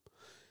them.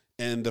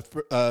 And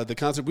the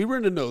concert, we were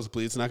in the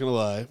nosebleeds. Not gonna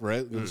lie,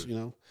 right? It was,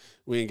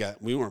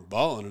 we weren't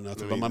balling or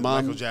nothing. But my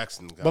mom, Michael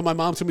Jackson. But my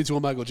mom took me to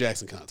a Michael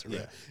Jackson concert, right?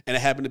 Yeah. And it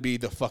happened to be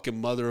the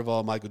fucking mother of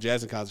all Michael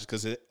Jackson concerts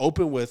because it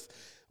opened with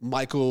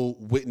Michael,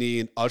 Whitney,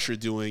 and Usher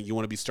doing "You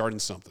Want to Be Starting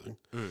Something."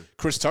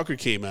 Chris Tucker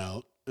came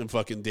out and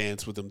fucking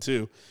danced with them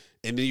too.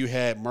 And then you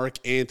had Mark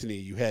Anthony,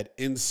 you had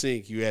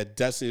NSYNC, you had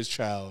Destiny's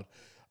Child.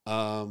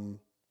 Marlon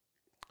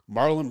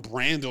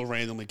Brando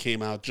randomly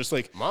came out, just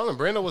like Marlon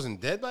Brando wasn't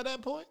dead by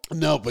that point?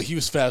 no, but he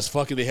was fast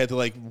fucking. They had to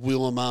like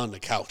wheel him out on the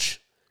couch,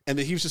 and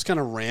then he was just kind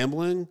of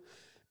rambling,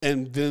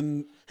 and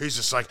then He's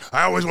just like,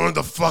 I always wanted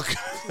to fuck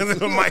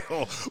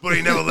Michael, but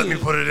he never let me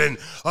put it in.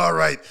 All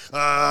right.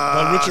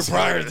 Richard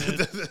Pryor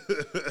did.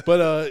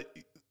 But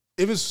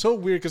it was so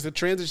weird because the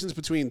transitions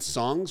between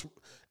songs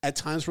at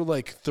times were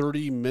like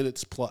 30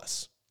 minutes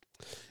plus.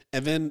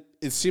 And then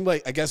it seemed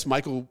like, I guess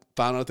Michael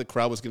found out the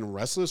crowd was getting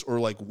restless or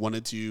like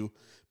wanted to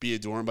be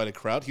adorned by the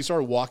crowd. He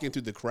started walking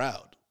through the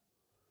crowd.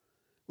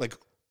 Like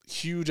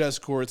huge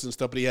escorts and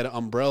stuff, but he had an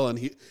umbrella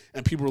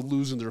and people were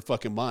losing their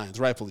fucking minds.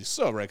 Rightfully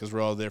so, right? Because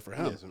we're all there for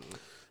him. Yes.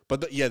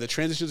 But the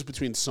transitions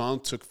between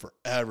songs took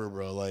forever,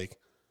 bro. Like,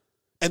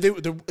 and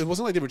it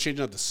wasn't like they were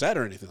changing up the set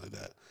or anything like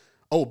that.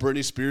 Oh,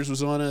 Britney Spears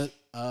was on it.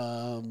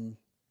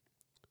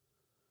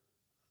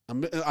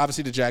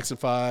 Obviously the Jackson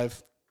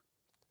 5.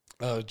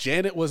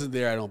 Janet wasn't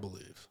there, I don't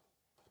believe.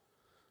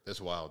 That's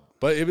wild.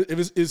 But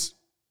it's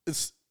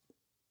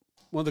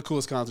one of the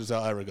coolest concerts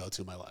I'll ever go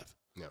to in my life.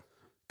 Yeah.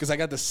 Because I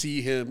got to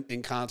see him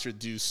in concert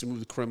do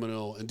Smooth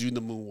Criminal and do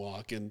the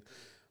moonwalk and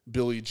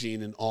Billie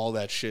Jean and all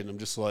that shit. And I'm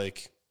just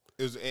like,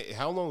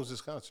 How long was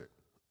this concert?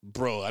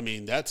 bro, I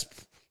mean, that's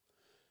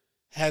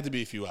had to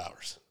be a few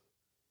hours.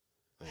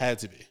 Had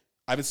to be.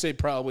 I would say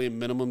probably a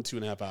minimum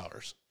 2.5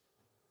 hours.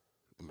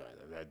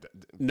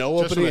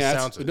 No Just opening from the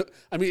acts. sounds of it.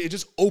 I mean, it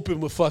just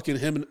opened with fucking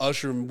him and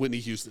Usher and Whitney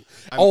Houston.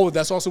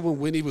 That's also when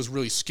Whitney was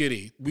really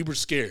skinny. We were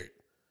scared.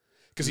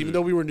 Because even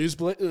though we were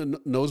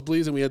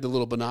nosebleeds and we had the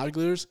little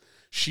binoculars,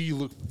 she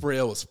looked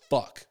frail as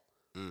fuck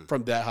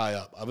from that high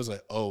up. I was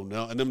like, oh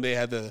no. And then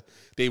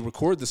they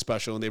recorded the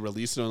special and they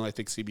released it on, I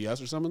think,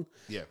 CBS or something.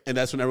 Yeah. And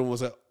that's when everyone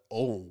was like,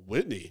 oh,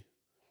 Whitney.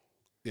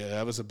 Yeah,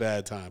 that was a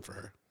bad time for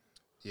her.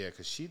 Yeah,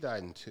 because she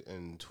died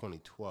in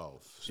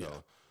 2012. So, Yeah.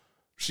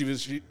 She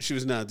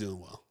was not doing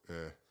well.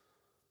 yeah.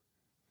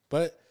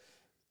 But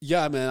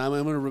yeah, man, I'm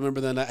going to remember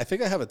that. I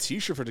think I have a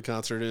T-shirt for the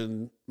concert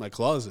in my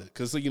closet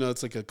because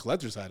it's like a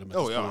collector's item. At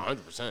Oh, this yeah,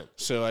 point. 100%.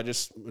 So I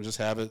just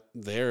have it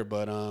there.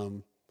 But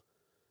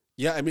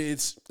yeah, I mean,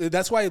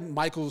 that's why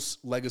Michael's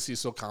legacy is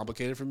so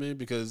complicated for me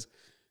because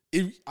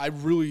I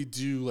really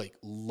do like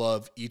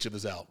love each of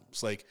his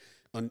albums. Like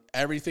on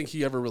everything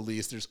he ever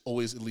released, there's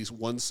always at least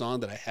one song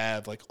that I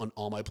have like on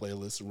all my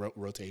playlists and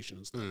rotation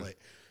and stuff. Like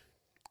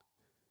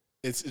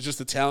it's just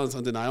the talent's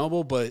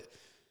undeniable, but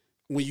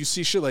when you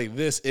see shit like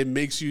this, it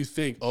makes you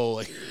think, oh,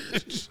 like,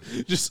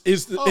 just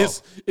is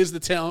the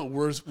talent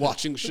worth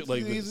watching shit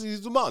like this?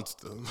 He's a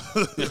monster.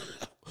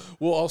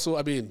 Well, also,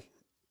 I mean,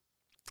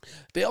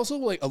 they also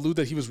like allude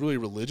that he was really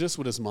religious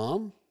with his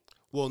mom.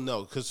 Well,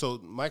 no, because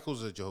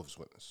Michael's a Jehovah's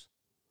Witness.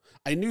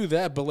 I knew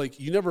that, but like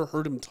you never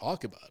heard him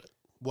talk about it.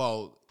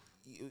 Well,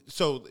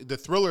 so the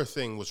Thriller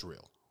thing was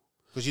real.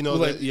 Because you know,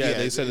 Well, like, that,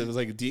 they said it was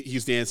like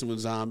he's dancing with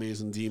zombies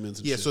and demons.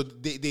 And yeah. shit. So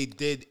they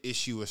did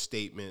issue a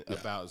statement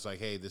about it's like,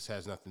 hey, this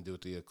has nothing to do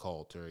with the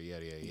occult or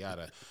yada yada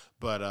yada.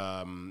 But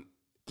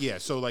yeah,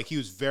 so like he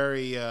was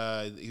very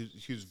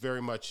he was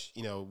very much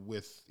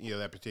with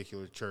that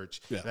particular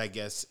church, and I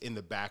guess in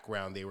the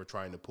background they were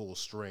trying to pull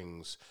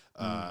strings,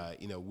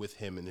 with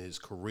him in his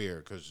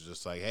career because it's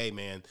just like, hey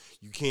man,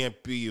 you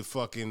can't be a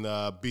fucking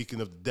beacon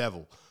of the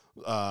devil.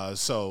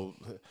 So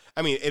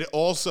I mean, it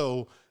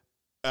also.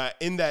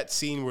 In that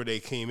scene where they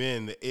came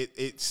in,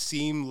 it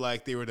seemed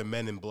like they were the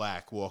Men in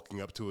Black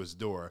walking up to his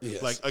door.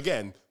 Yes. Like,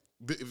 again,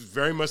 it was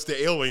very much the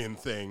alien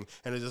thing.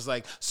 And it's just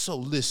like, so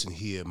listen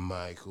here,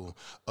 Michael.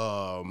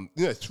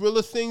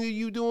 Thriller thing that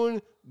you doing?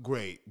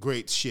 Great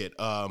shit.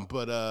 But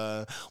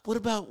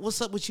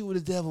what's up with you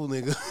with the devil,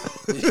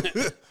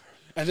 nigga?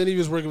 And then he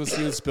was working with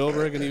Steven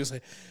Spielberg, and he was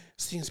like,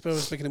 Steven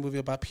Spielberg's making a movie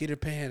about Peter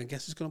Pan, and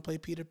guess who's going to play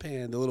Peter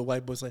Pan? The little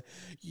white boy's like,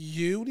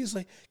 you? And he's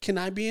like, can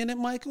I be in it,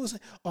 Michael? He's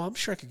like, oh, I'm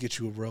sure I could get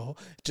you a role.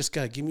 Just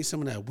got to give me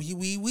some of that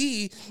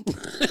wee.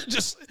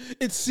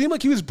 It seemed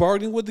like he was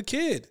bargaining with the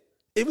kid.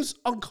 It was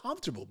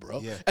uncomfortable,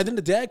 bro. Yeah. And then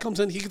the dad comes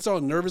in. He gets all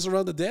nervous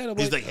around the dad.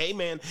 He's like, hey,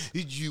 man,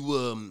 did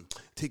you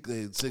take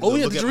a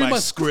look at my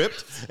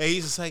script? And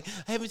he's just like,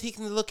 I haven't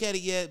taken a look at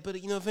it yet, but,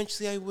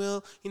 eventually I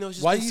will. It's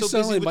just why been you so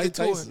sound busy like with Mike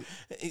the Tyson?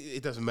 tour.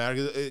 It doesn't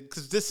matter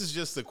because this is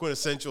just the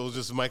quintessential,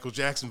 just Michael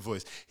Jackson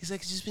voice. He's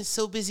like, I've just been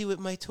so busy with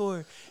my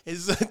tour.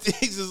 He's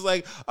just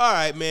like, all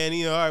right, man,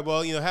 all right,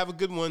 well, have a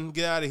good one.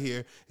 Get out of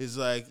here. He's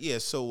like, yeah,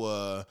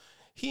 so,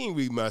 he ain't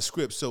read my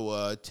script,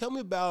 so tell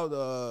me about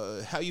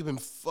how you've been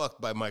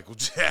fucked by Michael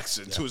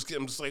Jackson. To his kid.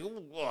 I'm just like,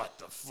 what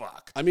the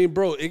fuck? I mean,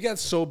 bro, it got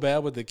so bad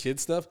with the kid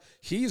stuff.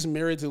 He's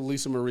married to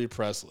Lisa Marie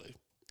Presley.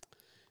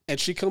 And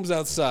she comes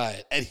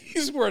outside, and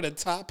he's wearing a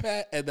top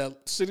hat and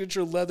that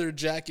signature leather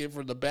jacket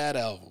from the Bad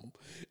album.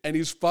 And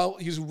he's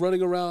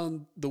running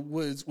around the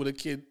woods with a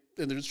kid,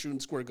 and they're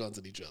shooting squirt guns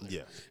at each other.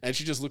 Yeah. And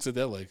she just looks at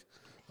that like,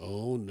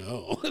 oh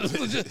no.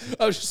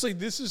 I was just like,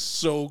 this is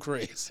so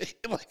crazy.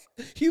 Like,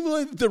 he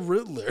looked like the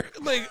Riddler.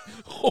 Like,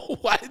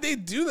 why did they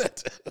do that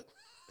to him?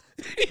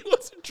 He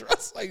wasn't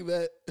dressed like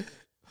that.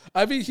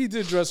 I mean, he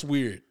did dress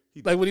weird.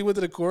 Like, when he went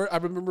to the court, I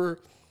remember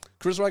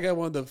Chris Rock had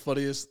one of the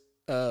funniest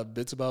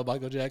bits about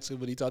Michael Jackson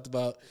when he talked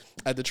about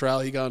at the trial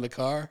he got in the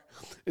car.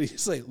 And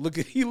he's like,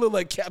 he looked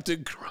like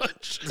Captain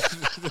Crunch.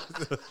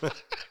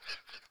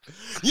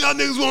 Y'all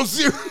niggas want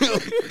cereal.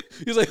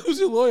 He's like, who's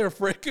your lawyer,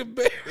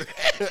 Frankenberry?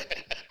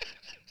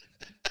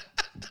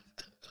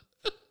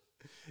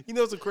 You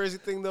know what's the crazy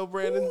thing though,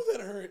 Brandon? Ooh,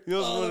 that hurt. You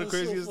know what's one of the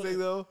craziest thing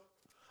though?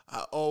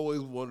 I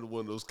always wanted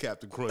one of those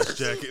Captain Crunch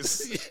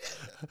jackets.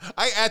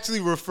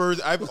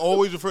 I've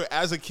always referred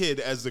as a kid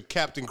as the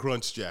Captain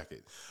Crunch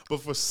jacket. But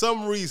for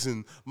some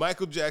reason,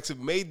 Michael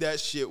Jackson made that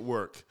shit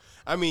work.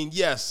 I mean,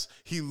 yes,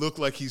 he looked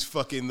like he's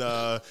fucking,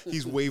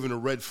 he's waving a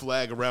red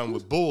flag around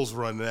with bulls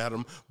running at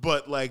him.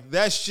 But, like,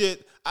 that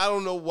shit, I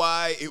don't know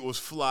why it was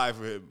fly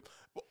for him.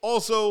 But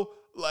also,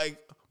 like,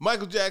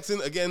 Michael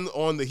Jackson, again,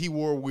 on the he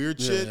wore weird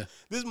shit. Yeah.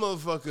 This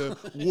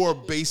motherfucker wore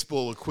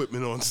baseball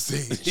equipment on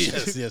stage.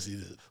 Yes, he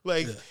did.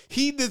 Like,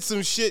 he did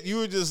some shit. You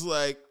were just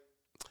like,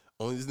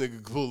 only this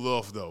nigga can pull it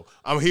off, though.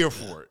 I'm here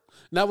for it.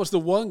 Now, was the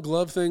one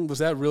glove thing, was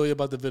that really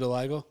about the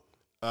vitiligo?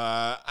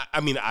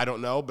 I mean, I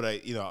don't know,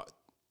 but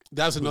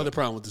that was another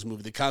problem with this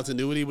movie. The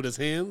continuity with his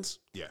hands.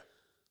 Yeah.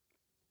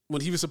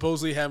 When he was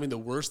supposedly having the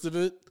worst of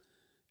it,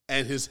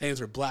 and his hands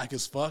are black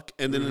as fuck,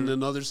 and then in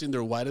another scene,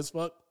 they're white as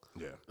fuck.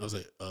 Yeah. I was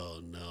like,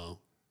 oh, no.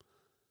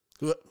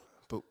 But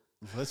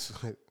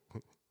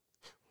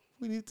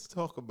we need to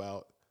talk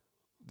about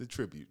the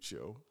tribute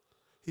show.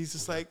 He's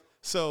just like,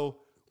 so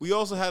we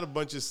also had a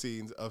bunch of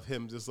scenes of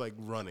him just like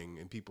running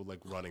and people like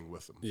running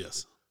with him.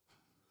 Yes.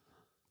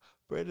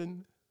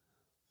 Brendan,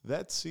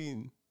 that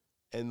scene,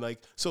 and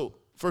like, so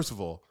first of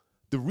all,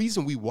 the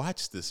reason we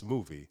watched this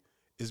movie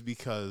is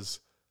because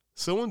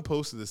someone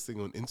posted this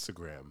thing on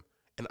Instagram.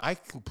 And I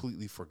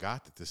completely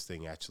forgot that this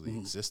thing actually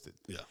existed.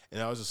 Yeah.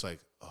 And I was just like,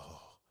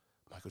 oh,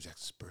 Michael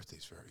Jackson's birthday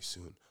is very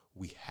soon.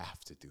 We have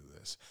to do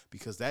this.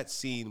 Because that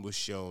scene was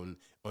shown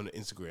on the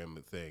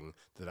Instagram thing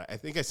that I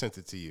think I sent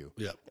it to you.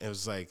 Yeah. And it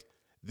was like,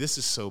 this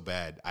is so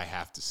bad. I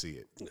have to see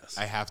it. Yes.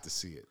 I have to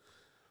see it.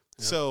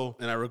 Yep. So.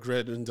 And I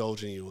regret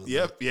indulging you on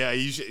that. Yeah.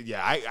 You should.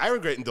 Yeah. I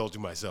regret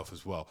indulging myself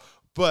as well.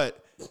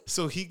 But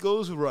so he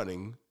goes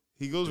running.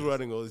 He goes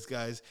running, all these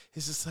guys.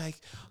 He's just like,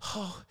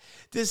 oh,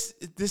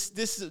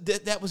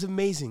 that was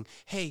amazing.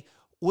 Hey,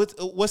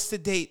 what's the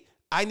date?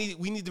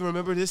 We need to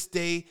remember this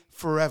day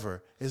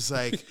forever. It's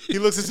like, he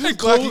looks at his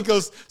clock, he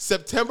goes,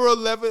 September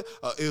 11th,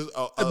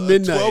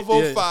 midnight,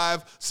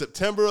 12:05,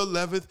 September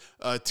 11th,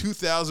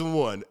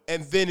 2001.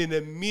 And then it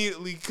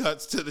immediately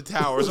cuts to the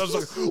towers. I was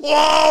like,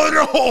 whoa,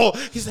 no.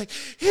 He's like,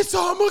 it's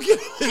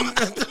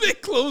Armageddon. They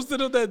closed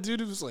it on that dude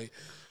who was like,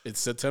 it's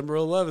September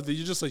 11th, and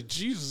you're just like,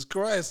 Jesus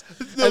Christ.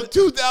 No,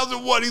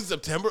 2001, it's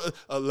September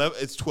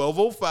 11th, it's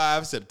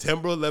 12:05,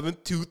 September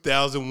 11th,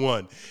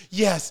 2001.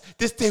 Yes,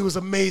 this day was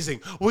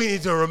amazing. We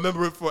need to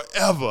remember it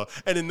forever.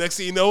 And the next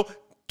thing you know,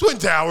 Twin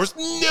Towers,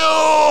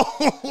 no!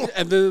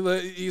 And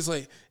then he's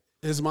like,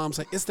 his mom's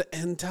like, it's the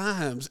end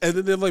times. And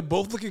then they're like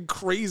both looking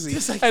crazy.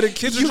 It's like, and the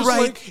kids are you're just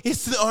right. like,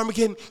 It's the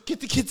Armageddon. Get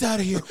the kids out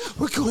of here.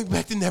 We're going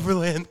back to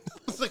Neverland.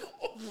 It's like,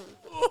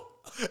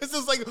 it's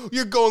just like,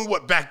 you're going,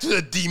 what, back to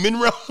the demon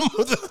realm?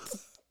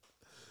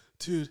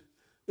 dude,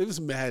 it was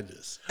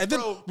madness. And then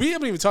Bro. we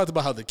haven't even talked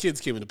about how the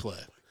kids came into play.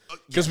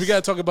 Because we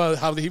got to talk about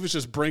how he was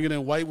just bringing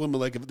in white women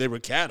like if they were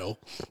cattle.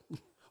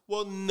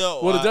 Well,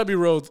 no. Well, the Debbie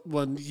Rowe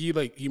one, he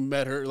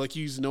met her, like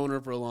he's known her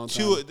for a long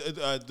time.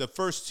 The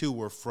first two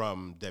were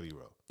from Debbie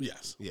Rowe.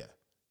 Yes. Yeah.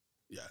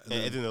 Yeah.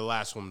 And then the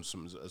last one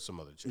was some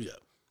other chick. Yeah.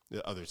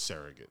 The other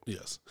surrogate.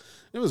 Yes.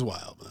 It was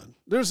wild, man.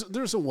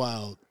 There's some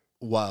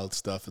wild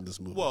stuff in this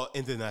movie. Well,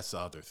 and then that's the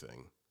other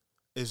thing.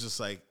 It's just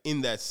like,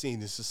 in that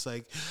scene, it's just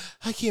like,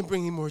 I can't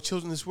bring any more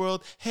children in this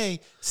world. Hey,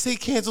 say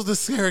cancel the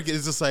surrogate.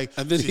 It's just like,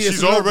 And then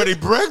she's already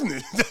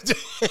pregnant.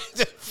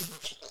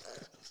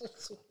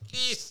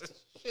 Jesus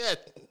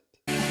shit.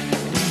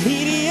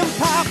 Medium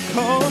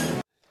popcorn.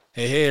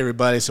 Hey,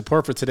 everybody.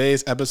 Support for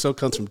today's episode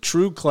comes from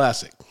True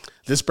Classic.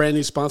 This brand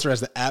new sponsor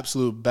has the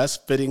absolute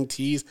best fitting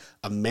tees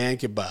a man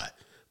can buy.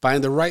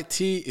 Finding the right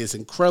tee is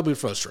incredibly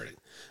frustrating.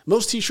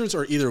 Most t-shirts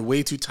are either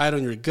way too tight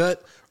on your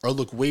gut or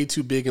look way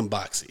too big and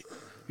boxy.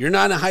 You're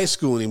not in high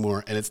school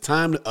anymore, and it's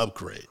time to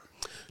upgrade.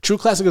 True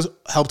Classic has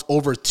helped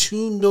over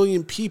 2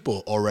 million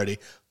people already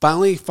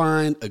finally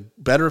find a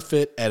better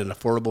fit at an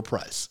affordable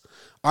price.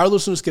 Our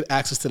listeners get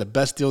access to the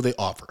best deal they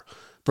offer.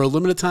 For a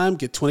limited time,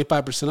 get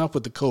 25% off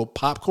with the code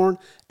POPCORN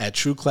at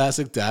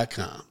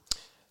trueclassic.com.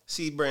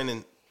 See,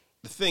 Brandon,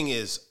 the thing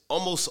is,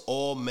 almost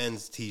all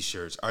men's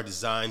t-shirts are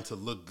designed to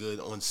look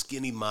good on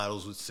skinny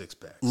models with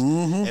six-packs.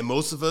 Mm-hmm. And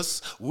most of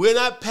us, we're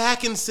not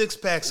packing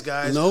six-packs,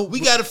 guys. Nope.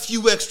 We got a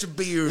few extra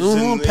beers.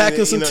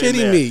 Packing some titty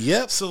in there. meat,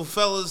 yep. So,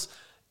 fellas,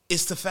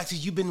 it's the fact that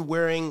you've been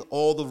wearing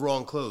all the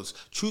wrong clothes.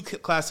 True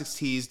Classics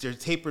tees, they're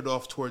tapered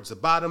off towards the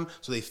bottom,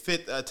 so they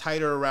fit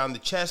tighter around the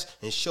chest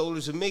and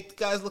shoulders and make the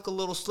guys look a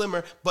little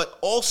slimmer, but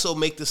also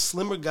make the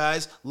slimmer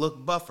guys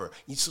look buffer.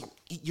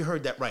 You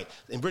heard that right.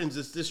 And Britton,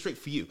 this is straight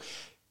for you.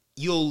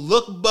 You'll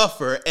look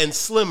buffer and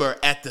slimmer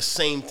at the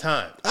same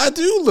time. I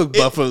do look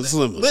buffer and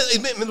slimmer.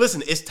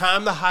 Listen, it's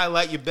time to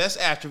highlight your best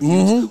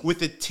attributes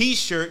with a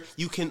t-shirt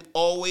you can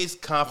always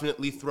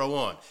confidently throw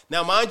on.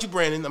 Now, mind you,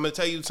 Brandon, I'm going to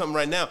tell you something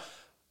right now.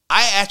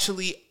 I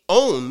actually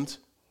owned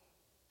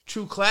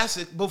True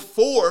Classic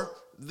before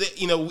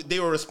they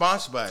were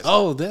sponsored by us.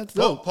 Oh, that's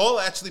dope.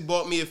 Paul actually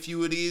bought me a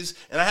few of these,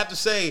 and I have to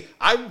say,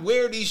 I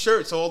wear these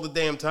shirts all the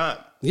damn time.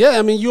 Yeah,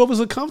 I mean, you always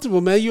look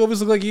comfortable, man. You always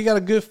look like you got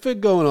a good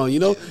fit going on, you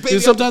know? Baby,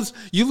 And sometimes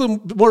you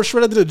look more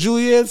shredded than a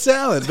julienne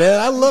salad, man.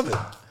 I love it.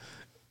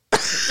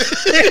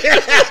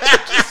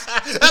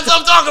 That's what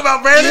I'm talking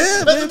about, Brandon.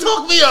 Yeah, Let's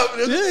talk me up.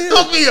 Yeah.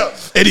 Talk me up.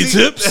 Any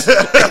tips?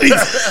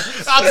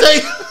 I'll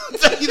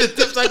tell you the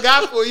tips I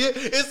got for you.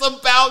 It's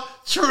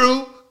about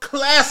True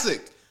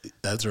Classic.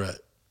 That's right.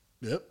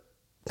 Yep.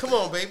 Come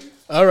on, baby.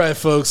 All right,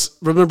 folks.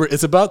 Remember,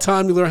 it's about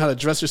time you learn how to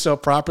dress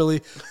yourself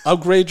properly.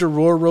 Upgrade your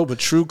wardrobe with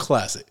True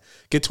Classic.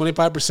 Get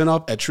 25%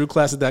 off at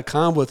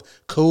trueclassic.com with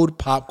code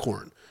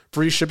POPCORN.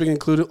 Free shipping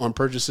included on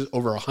purchases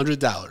over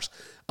 $100.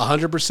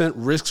 100%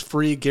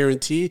 risk-free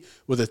guarantee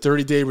with a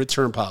 30-day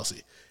return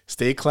policy.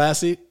 Stay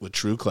classy with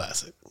True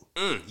Classic.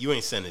 You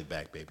ain't sending it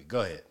back, baby.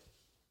 Go ahead.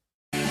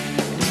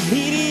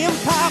 Medium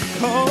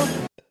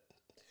popcorn.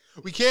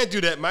 We can't do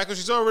that, Michael.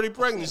 She's already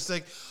pregnant. She's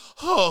like,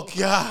 oh,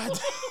 God.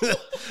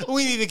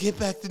 We need to get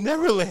back to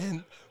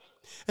Neverland.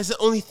 That's the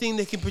only thing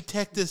that can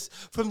protect us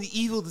from the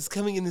evil that's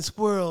coming in this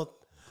world.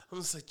 I'm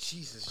just like,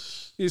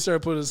 Jesus. He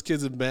started putting his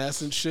kids in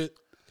masks and shit.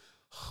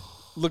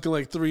 Looking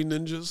like 3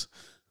 ninjas.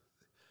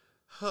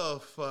 Oh,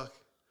 fuck.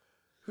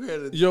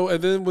 Yo,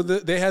 and then when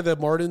they had that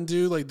Martin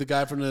dude, like the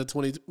guy from the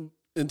 20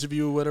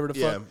 interview or whatever the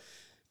fuck.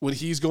 When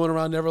he's going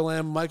around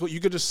Neverland, Michael, you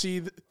could just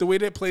see the way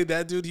they played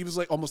that dude. He was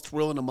like almost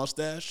twirling a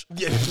mustache.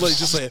 Yeah. Like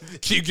just like,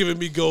 keep giving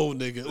me gold,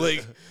 nigga.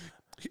 Like,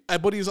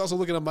 but he's also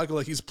looking at Michael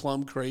like he's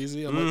plumb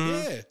crazy. I'm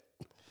like,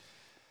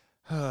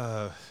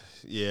 yeah.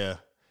 Yeah.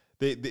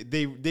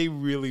 They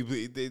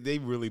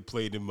really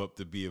played him up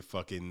to be a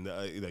fucking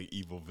like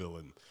evil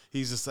villain.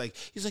 He's like,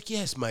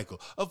 yes, Michael,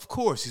 of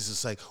course.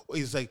 He's like,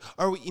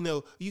 are we,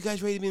 you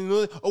guys ready to be in the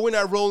middle? Oh, we're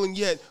not rolling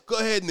yet. Go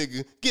ahead,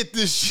 nigga, get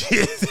this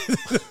shit.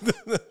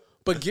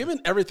 But given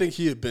everything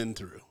he had been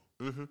through,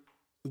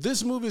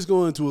 this movie is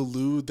going to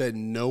allude that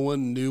no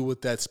one knew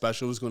what that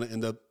special was going to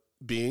end up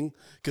being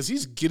because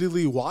he's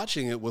giddily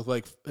watching it with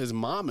like his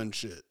mom and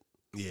shit.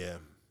 Yeah.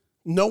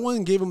 No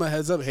one gave him a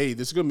heads up. Hey,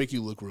 this is going to make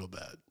you look real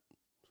bad.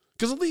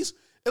 Because at least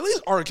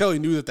R. Kelly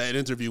knew that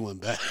interview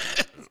went bad.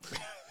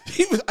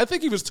 I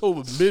think he was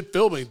told mid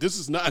filming, this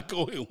is not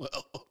going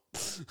well.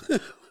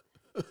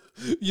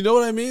 You know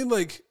what I mean?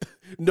 Like,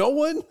 no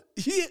one.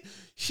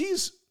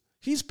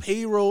 He's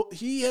payroll.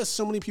 He has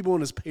so many people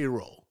on his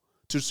payroll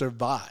to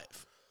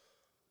survive.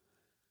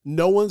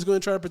 No one's going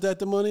to try to protect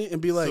the money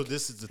and be like. So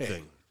this is the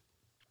thing.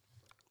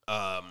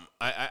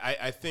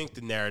 I think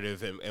the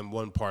narrative and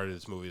one part of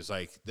this movie is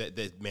like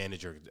that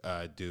manager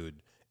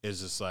dude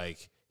is just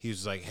like He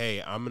was like,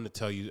 "Hey, I'm going to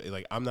tell you,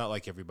 like, I'm not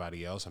like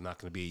everybody else. I'm not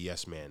going to be a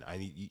yes man. I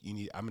need you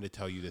need. I'm going to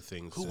tell you the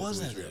things." Who was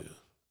that true. dude?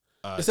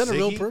 Is that a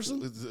real person?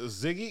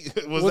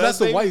 Ziggy? Well, that's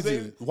the white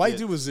dude. White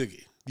dude was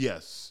Ziggy.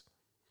 Yes.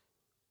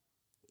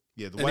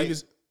 Yeah, the And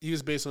white. he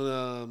was based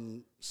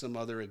on some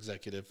other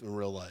executive in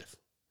real life.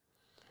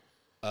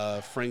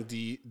 Frank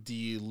D.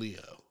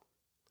 Leo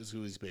is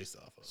who he's based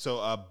off of.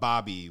 So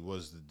Bobby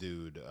was the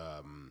dude.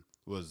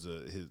 Was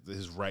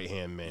his right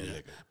hand man?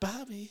 Nigga.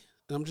 Bobby.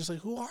 And I'm just like,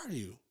 who are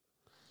you?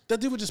 That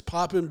dude would just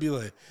pop in and be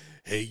like,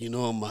 hey,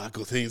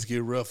 Michael, things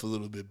get rough a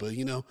little bit, but,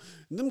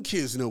 them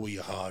kids know where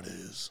your heart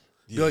is.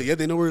 Yeah, like,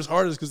 they know where his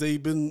heart is because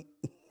they've been.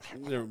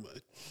 Never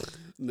mind.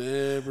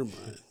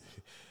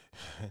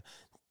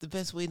 The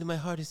best way to my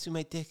heart is through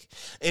my dick.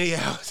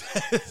 Anyhow.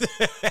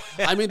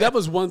 I mean, that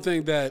was one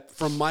thing that,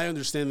 from my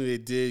understanding, they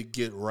did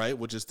get right,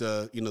 which is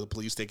the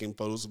police taking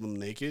photos of him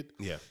naked.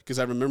 Yeah. Because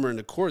I remember in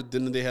the court,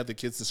 didn't they have the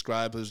kids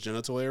describe his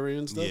genital area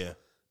and stuff? Yeah.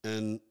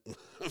 And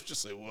I was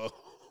just like, well,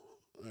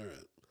 all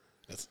right.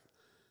 That's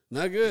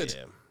not good.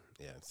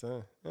 Yeah.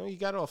 So he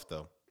got off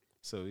though.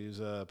 So he was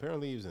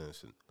apparently he was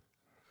innocent.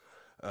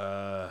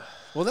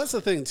 Well, that's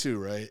the thing too,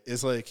 right?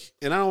 It's like,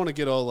 and I don't want to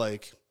get all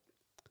like,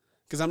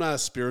 because I'm not a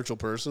spiritual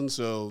person,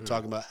 so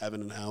talking about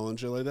heaven and hell and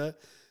shit like that.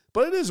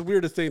 But it is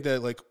weird to think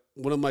that like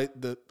one of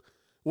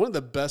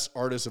the best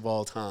artists of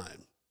all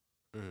time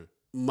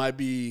might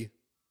be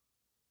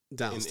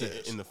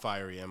downstairs in the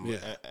fiery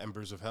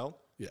embers of hell.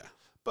 Yeah.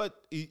 But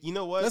you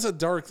know what? That's a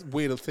dark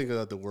way to think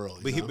about the world.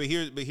 But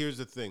here's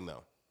the thing,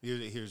 though.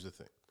 Here's the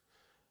thing.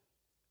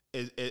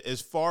 As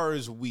far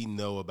as we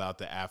know about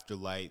the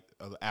afterlife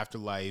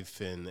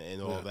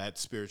and all that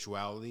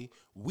spirituality,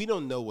 we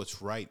don't know what's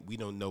right. We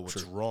don't know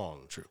what's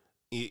wrong. True.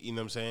 You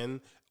know what I'm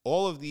saying?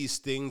 All of these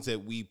things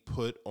that we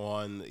put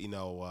on,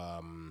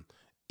 the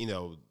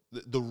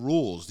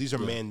rules. These are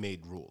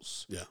man-made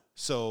rules. Yeah.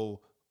 So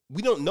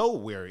we don't know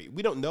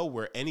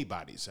where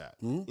anybody's at.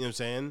 You know what I'm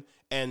saying?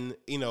 And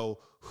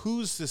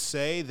who's to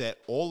say that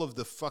all of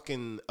the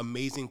fucking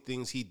amazing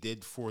things he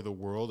did for the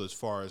world, as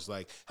far as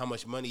like how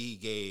much money he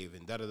gave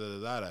and da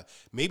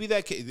maybe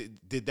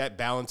did that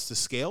balance the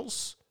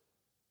scales?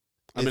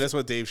 I mean, that's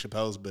what Dave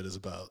Chappelle's bit is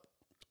about.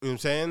 You know what I'm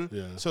saying?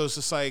 Yeah. So it's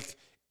just like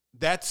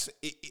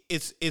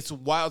it's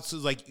wild. So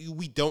like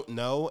we don't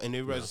know, and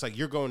everybody's just like,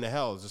 you're going to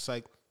hell. It's just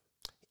like,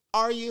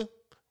 are you?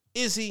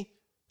 Is he?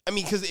 I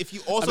mean, because if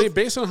you also,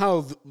 based on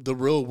how the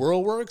real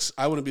world works,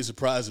 I wouldn't be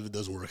surprised if it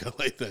doesn't work out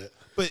like that.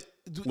 But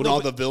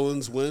when the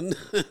villains win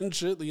and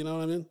shit, you know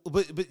what I mean?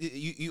 But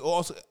you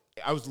also,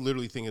 I was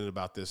literally thinking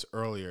about this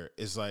earlier.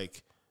 Is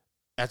like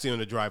actually on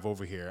the drive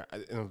over here.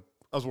 I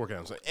was working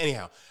on something.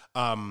 Anyhow,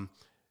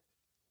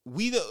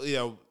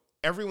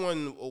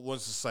 everyone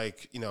wants this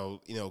like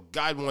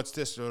God wants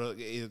this. Or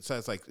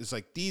it's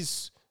like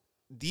these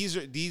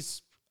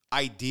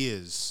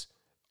ideas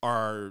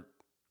are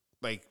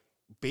like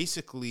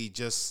basically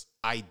just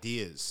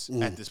ideas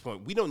at this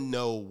point. We don't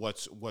know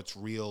what's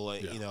real,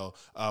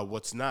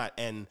 what's not,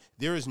 and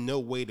there is no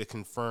way to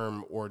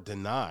confirm or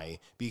deny,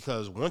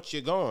 because once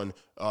you're gone,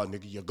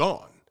 nigga, you're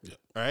gone. Yeah.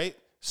 Right?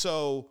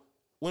 So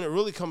when it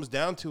really comes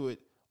down to it,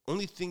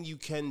 only thing you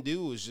can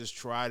do is just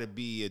try to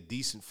be a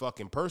decent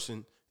fucking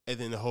person, and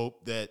then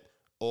hope that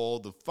all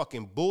the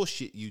fucking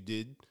bullshit you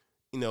did,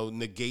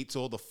 negates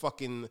all the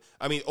fucking,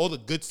 all the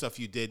good stuff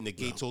you did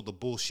negates all the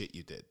bullshit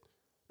you did.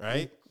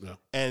 Right? Yeah.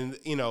 And,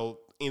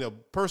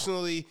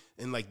 personally,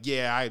 and like,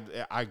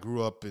 I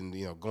grew up in,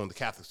 going to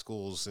Catholic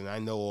schools, and I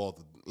know all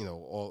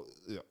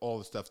the, all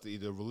the stuff, the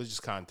religious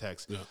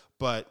context. Yeah.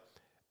 But,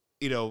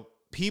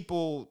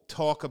 people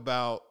talk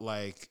about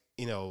like,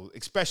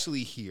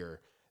 especially here,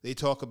 they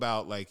talk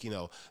about like,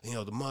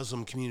 the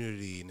Muslim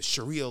community and the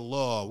Sharia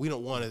law. We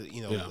don't want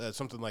to,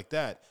 something like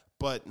that,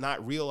 but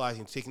not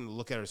realizing, taking a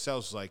look at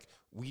ourselves, like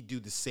we do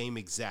the same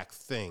exact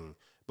thing,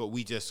 but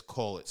we just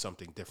call it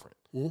something different.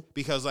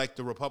 Because like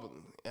the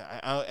Republican,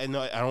 I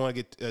don't want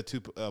to get too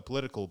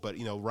political, but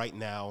right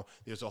now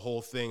there's a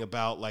whole thing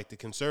about like the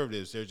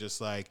conservatives. They're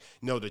just like,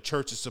 no, the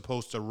church is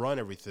supposed to run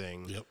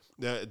everything,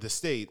 the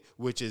state,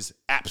 which is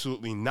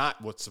absolutely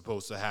not what's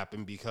supposed to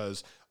happen,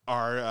 because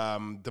our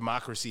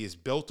democracy is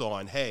built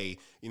on, hey,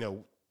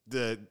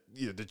 the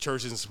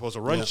church isn't supposed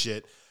to run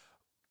shit,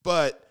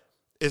 but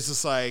it's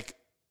just like,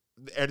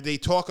 they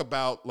talk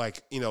about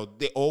like,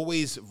 they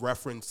always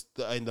reference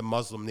in the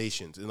Muslim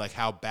nations and like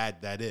how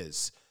bad that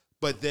is,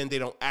 but then they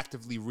don't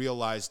actively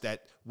realize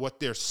that what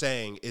they're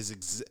saying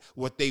is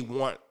what they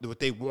want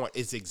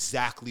is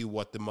exactly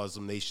what the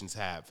Muslim nations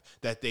have,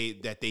 that they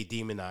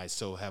demonize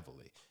so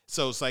heavily.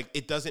 So it's like,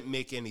 it doesn't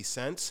make any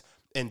sense.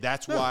 And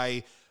that's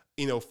why,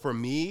 for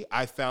me,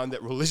 I found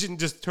that religion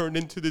just turned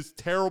into this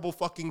terrible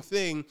fucking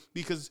thing,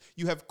 because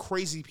you have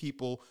crazy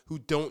people who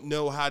don't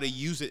know how to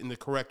use it in the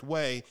correct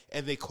way,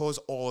 and they cause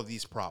all of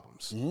these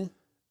problems.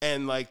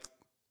 And like,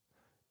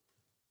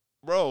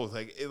 bro,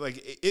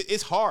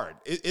 it's hard.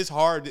 It's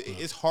hard.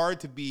 It's hard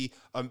to be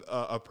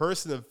a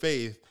person of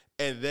faith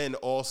and then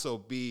also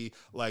be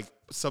like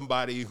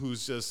somebody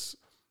who's just,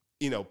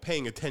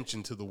 paying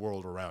attention to the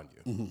world around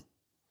you.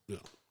 Yeah.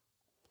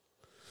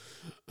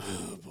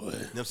 Oh boy.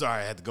 I'm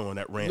sorry I had to go on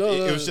that rant. No,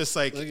 It was just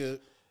like I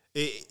get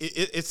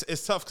it.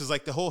 it's tough because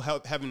like the whole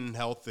heaven and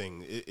hell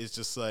thing is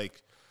just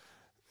like,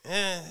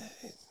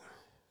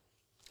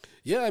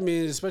 Yeah, I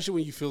mean, especially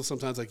when you feel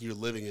sometimes like you're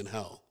living in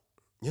hell.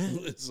 yeah.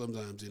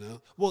 Sometimes, you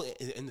know. Well,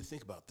 and to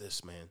think about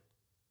this, man.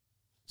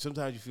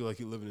 Sometimes you feel like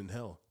you're living in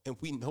hell, and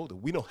we know that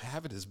we don't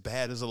have it as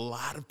bad as a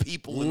lot of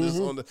people in this.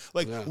 On the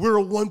like, we're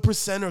a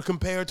 1%er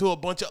compared to a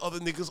bunch of other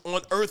niggas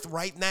on Earth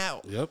right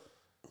now. Yep.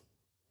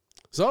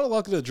 It's all the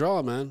luck of the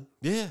draw, man.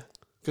 Yeah,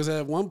 Because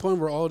at one point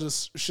we're all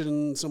just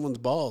shitting someone's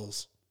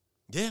balls.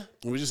 yeah.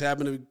 And we just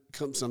happen to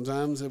come.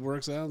 Sometimes it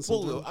works out. And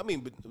sometimes, Well, I mean,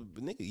 but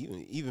nigga,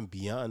 even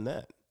beyond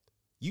that,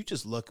 you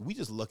just lucky. We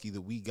just lucky that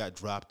we got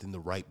dropped in the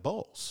right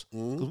balls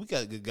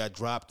because we got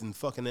dropped in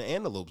fucking an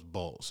antelope's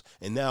balls,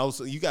 and now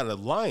you got a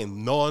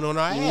lion gnawing on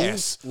our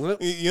ass.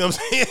 What? You know what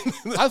I'm saying?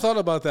 I thought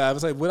about that. I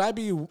was like, would I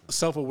be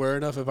self-aware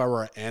enough if I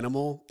were an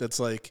animal that's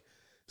like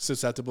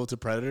susceptible to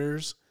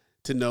predators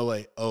to know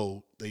like,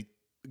 oh, they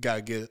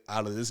gotta get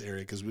out of this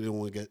area because we don't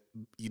want to get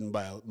eaten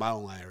by a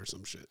mountain lion or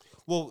some shit.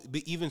 Well,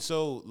 but even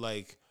so,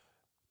 like,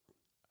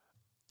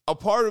 a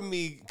part of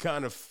me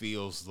kind of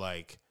feels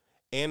like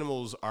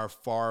animals are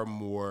far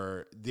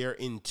more, they're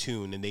in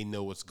tune and they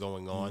know what's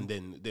going on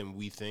than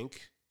we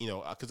think, you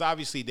know, because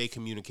obviously they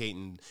communicate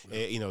in,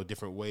 you know,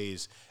 different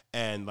ways.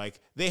 And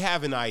like, they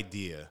have an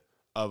idea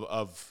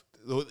of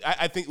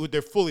I think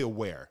they're fully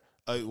aware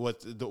of what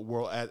the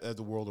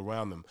world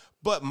around them.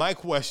 But my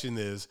question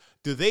is,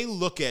 do they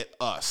look at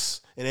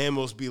us and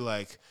animals be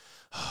like,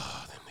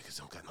 oh, them niggas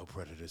don't got no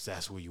predators.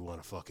 That's where you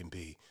want to fucking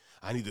be.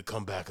 I need to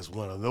come back as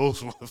one of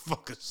those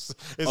motherfuckers.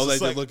 It's Oh, like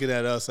just they're looking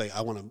at us like,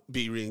 I want to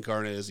be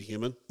reincarnated as a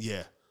human.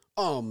 yeah.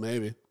 Oh,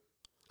 maybe.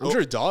 I'm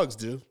sure dogs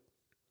do.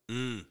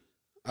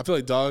 I feel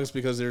like dogs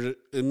because they're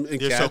They're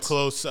cats, so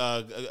close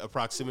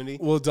proximity.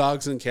 Well,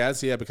 dogs and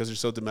cats, yeah, because they're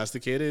so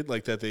domesticated,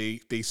 like that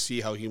they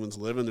see how humans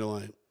live and they're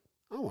like,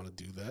 I want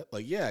to do that.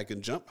 Like, yeah, I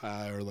can jump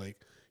high or like,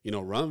 you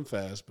know, run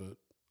fast, but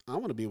I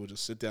want to be able to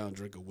just sit down and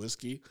drink a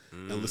whiskey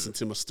and listen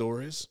to my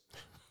stories.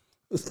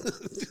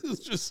 It's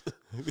just,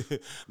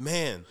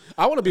 Man,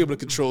 I want to be able to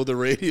control the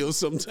radio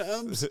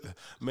sometimes.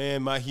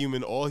 man, my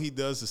human, all he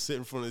does is sit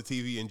in front of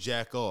the TV and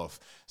jack off.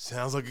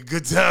 Sounds like a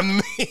good time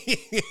to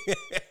me.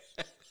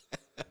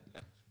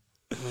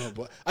 Oh,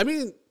 boy. I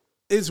mean,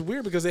 it's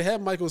weird because they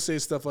have Michael say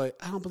stuff like,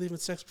 I don't believe in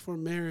sex before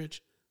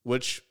marriage,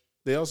 which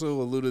they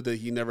also alluded that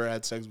he never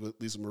had sex with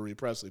Lisa Marie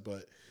Presley,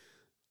 but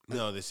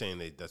No, they're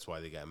saying that's why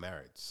they got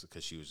married,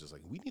 because she was just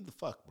like, we need to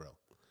fuck, bro.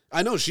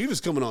 I know she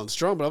was coming on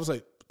strong, but I was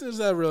like, is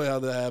that really how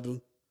that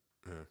happened?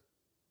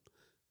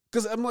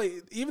 Because I'm like,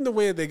 even the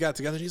way they got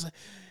together, he's like,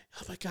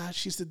 oh my God,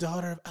 she's the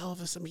daughter of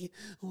Elvis. I mean,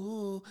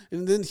 ooh.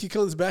 And then he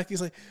comes back,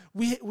 he's like,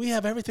 we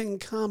have everything in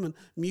common.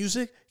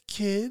 Music,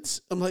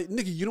 kids. I'm like,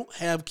 nigga, you don't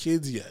have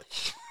kids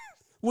yet.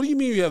 What do you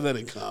mean you have that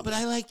in common? But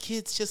I like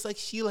kids just like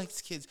she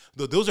likes kids.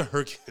 No, those are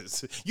her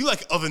kids. You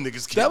like other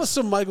niggas' kids. That was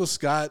some Michael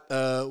Scott.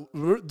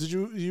 Did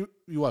you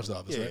watched The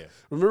Office, Yeah, right? yeah.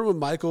 Remember when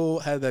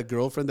Michael had that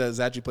girlfriend that is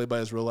actually played by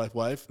his real life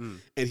wife, and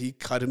he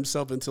cut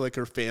himself into like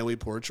her family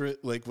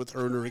portrait, like with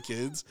her and her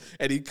kids,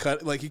 and he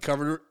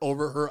covered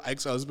over her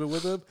ex husband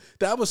with him.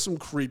 That was some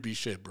creepy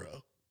shit,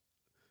 bro.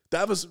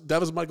 That was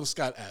Michael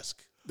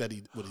Scott-esque what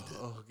he did.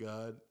 Oh,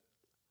 God.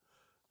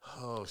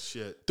 Oh,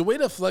 shit. The way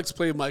that Flex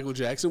played Michael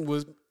Jackson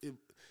was.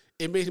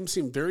 It made him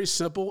seem very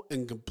simple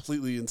and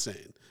completely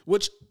insane,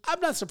 which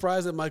I'm not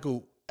surprised that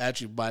Michael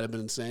actually might have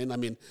been insane. I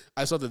mean,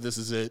 I saw the This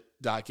Is It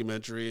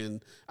documentary,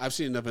 and I've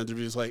seen enough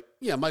interviews like,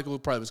 yeah, Michael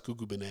probably was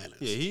cuckoo bananas.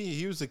 Yeah,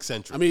 he was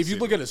eccentric. I mean, if you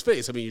look at his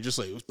face, I mean, you're just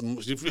like,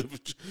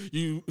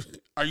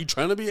 are you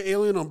trying to be an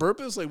alien on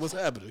purpose? Like, what's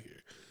happening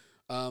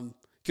here?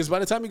 Because by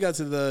the time he got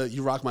to the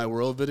You Rock My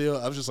World video,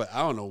 I was just like, I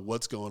don't know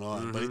what's going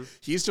on. But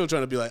he's still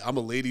trying to be like, I'm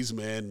a ladies'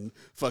 man and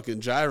fucking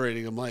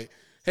gyrating. I'm like,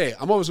 hey,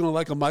 I'm always going to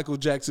like a Michael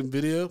Jackson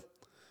video.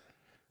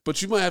 But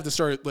you might have to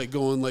start like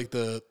going like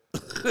the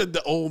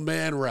the old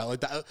man route, like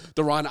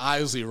the Ron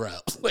Isley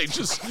route, like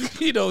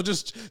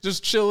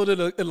just chilling in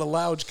a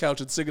lounge couch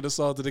and singing a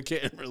song to the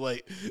camera.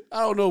 Like,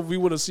 I don't know if we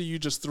want to see you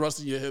just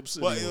thrusting your hips.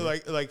 Well, anymore.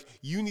 like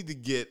you need to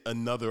get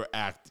another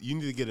act. You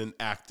need to get an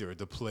actor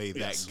to play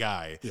that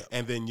guy,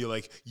 and then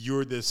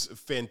you're this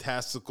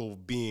fantastical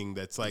being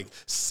that's like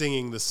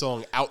singing the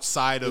song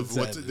outside of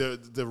what's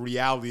the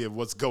reality of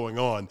what's going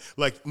on.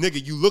 Like,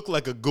 nigga, you look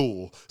like a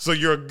ghoul, so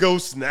you're a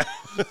ghost now.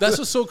 That's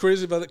what's so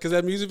crazy about it, because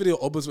that music video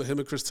opens with him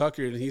and Chris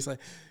Tucker, and he's like,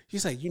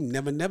 you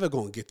never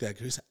gonna get that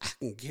girl. He's like, I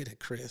can get it,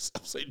 Chris.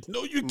 I'm like,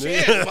 no, you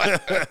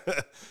can't.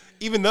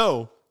 Even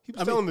though he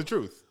was telling the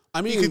truth.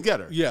 I mean, he could get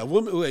her. Yeah,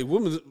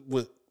 women,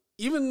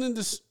 even in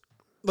this,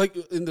 like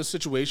in the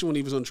situation when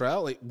he was on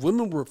trial, like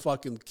women were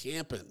fucking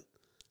camping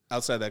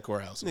outside that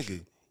courthouse. And Nigga,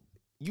 shit.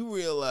 you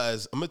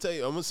realize I'm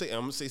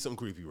gonna say something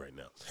creepy right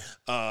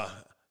now.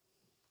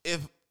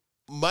 If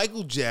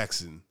Michael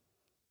Jackson,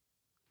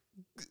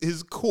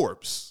 his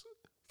corpse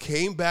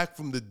came back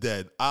from the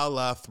dead, a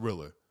la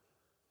Thriller,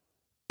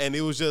 and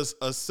it was just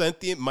a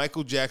sentient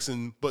Michael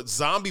Jackson, but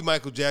zombie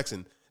Michael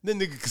Jackson, then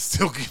nigga could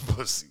still get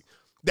pussy.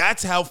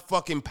 That's how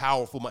fucking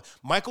powerful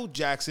Michael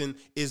Jackson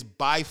is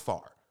by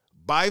far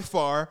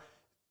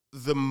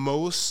the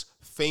most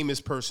famous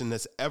person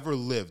that's ever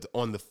lived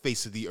on the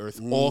face of the earth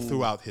all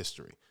throughout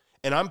history.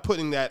 And I'm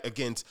putting that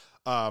against,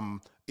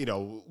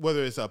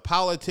 whether it's a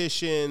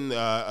politician,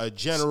 a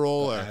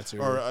general,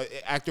 or an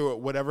actor or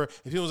whatever.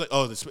 And people was like,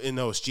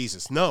 it's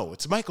Jesus. No,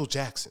 it's Michael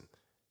Jackson.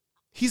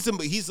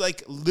 He's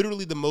like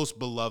literally the most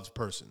beloved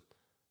person.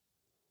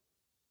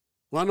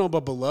 Well, I don't know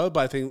about beloved,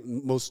 but I think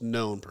most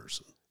known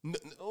person.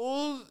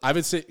 I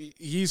would say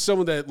he's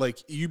someone that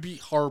like you'd be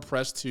hard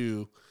pressed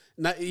to,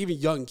 not even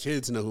young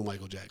kids know who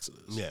Michael Jackson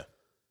is. Yeah,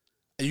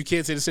 and you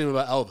can't say the same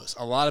about Elvis.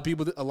 A lot of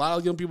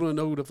young people don't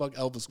know who the fuck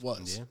Elvis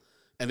was. Yeah,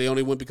 and they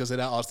only went because of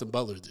that Austin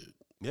Butler dude.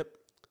 Yep.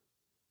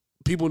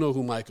 People know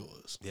who Michael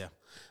is. Yeah,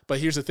 but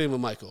here's the thing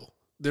with Michael: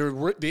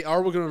 they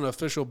are working on an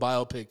official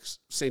biopic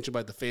sanctioned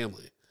by the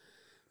family,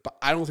 but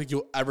I don't think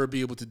you'll ever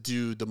be able to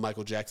do the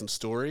Michael Jackson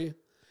story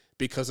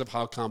because of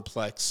how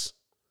complex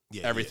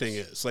everything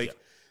is. Like. Yeah.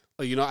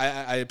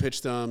 I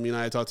pitched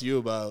I talked to you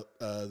about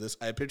this.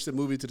 I pitched a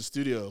movie to the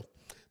studio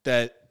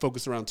that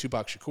focused around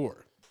Tupac Shakur.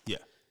 Yeah.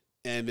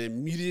 And the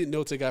immediate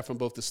notes I got from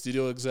both the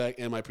studio exec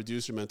and my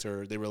producer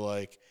mentor, they were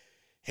like,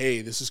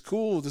 hey, this is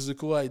cool. This is a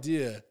cool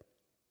idea.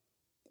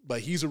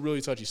 But he's a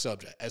really touchy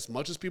subject. As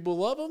much as people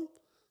love him,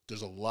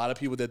 there's a lot of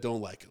people that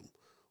don't like him.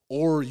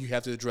 Or you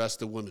have to address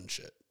the women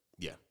shit.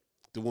 Yeah.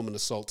 The woman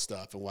assault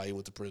stuff and why he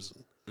went to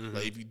prison. Mm-hmm.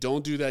 Like, if you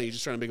don't do that, you're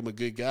just trying to make him a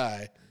good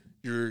guy,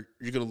 you're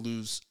going to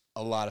lose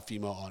a lot of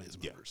female audience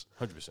members.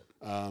 100%.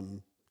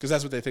 Because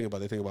that's what they think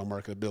about. They think about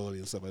marketability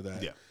and stuff like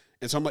that. Yeah.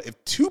 And so I'm like,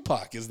 if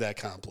Tupac is that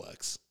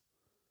complex,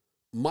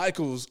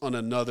 Michael's on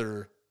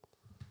another.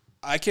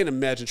 I can't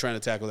imagine trying to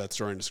tackle that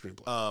story in the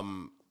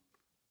screenplay.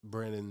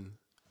 Brandon,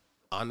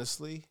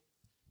 honestly,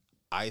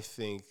 I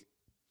think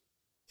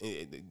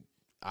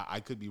I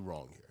could be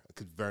wrong here. I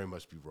could very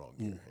much be wrong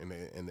here, and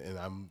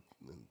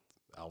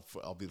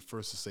I'll be the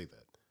first to say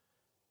that.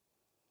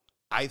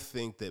 I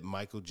think that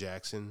Michael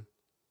Jackson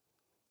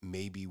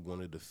may be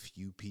one of the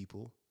few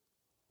people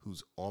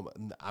who's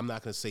I'm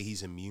not going to say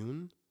he's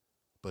immune,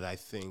 but I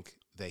think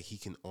that he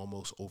can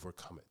almost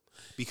overcome it.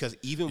 Because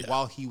even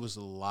while he was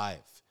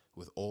alive,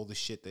 with all the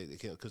shit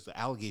because the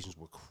allegations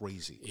were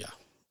crazy. Yeah.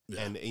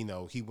 And,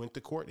 he went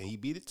to court and he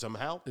beat it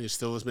somehow. And he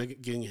still was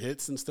getting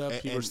hits and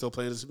stuff. People are still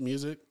playing his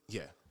music.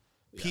 Yeah.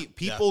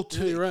 People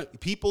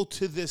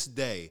to this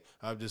day,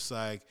 I'm just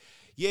like,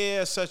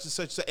 yeah, such and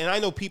such. And I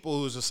know people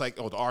who's just like,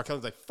 the R.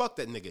 Kelly's like, fuck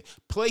that nigga.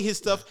 Play his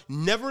stuff,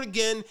 never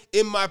again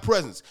in my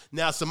presence.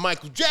 Now, some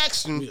Michael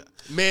Jackson,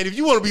 man, if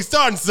you want to be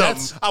starting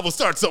something, I will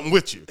start something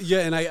with you.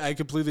 Yeah, and I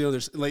completely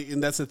understand. Like,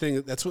 and that's the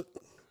thing. That's what,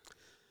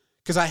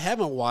 because I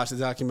haven't watched the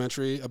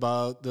documentary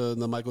about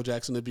the Michael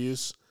Jackson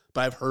abuse,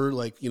 but I've heard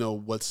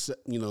what's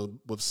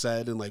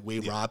said, and like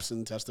Wade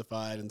Robson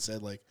testified and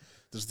said like,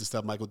 this is the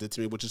stuff Michael did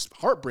to me, which is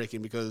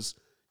heartbreaking because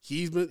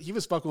he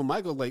was fucking with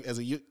Michael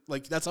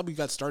that's how we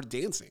got started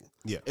dancing.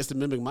 Yeah, it's to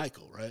mimic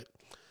Michael, right?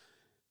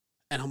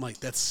 And I'm like,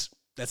 that's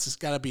just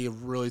got to be a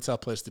really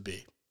tough place to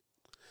be.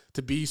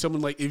 To be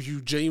someone like if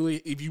you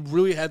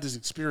really had this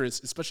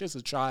experience, especially as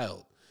a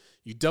child,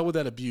 you dealt with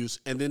that abuse,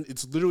 and then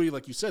it's literally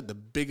like you said, the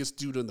biggest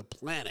dude on the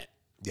planet.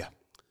 Yeah,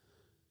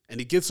 and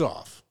he gets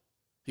off.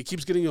 He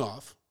keeps getting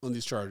off on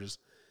these charges,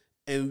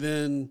 and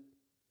then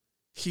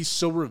he's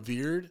so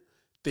revered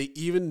that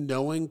even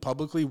knowing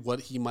publicly what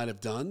he might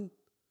have done,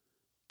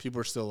 people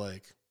are still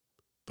like,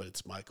 but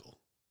it's Michael.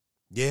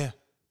 Yeah.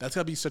 That's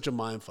got to be such a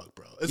mind fuck,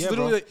 bro. It's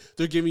literally like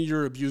they're giving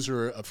your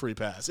abuser a free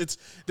pass. This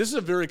is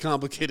a very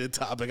complicated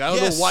topic. I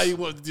don't know why you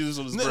wanted to do this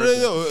on his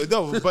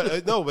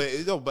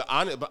birthday. But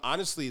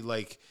honestly,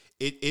 like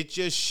it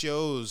just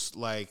shows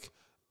like,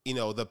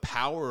 the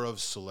power of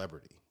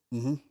celebrity.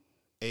 Mm-hmm.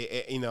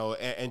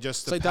 And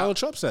just it's like Donald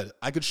Trump said,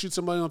 I could shoot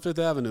somebody on Fifth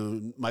Avenue,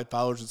 and my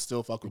followers would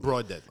still fuck with me.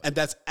 Broad deadline. And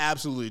that's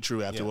absolutely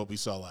true after what we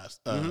saw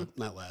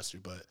not last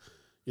year, but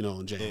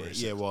in January.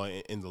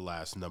 In the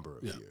last number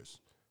of years.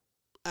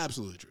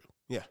 Absolutely true.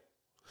 Yeah.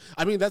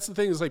 I mean, that's the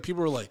thing is like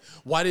people are like,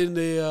 why didn't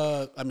they?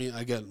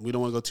 Again, we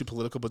don't want to go too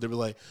political, but they were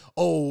like,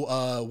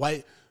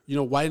 why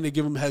didn't they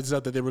give him heads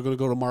up that they were going to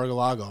go to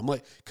Mar-a-Lago? I'm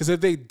like, because if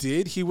they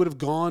did, he would have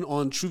gone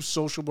on Truth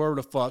Social, wherever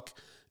the fuck,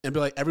 and be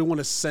like, everyone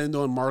ascend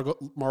on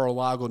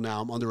Mar-a-Lago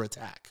now. I'm under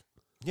attack.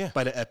 Yeah.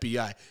 By the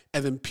FBI,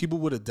 and then people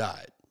would have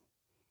died.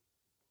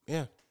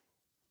 Yeah.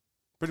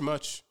 Pretty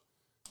much.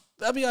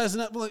 The FBI is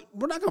not like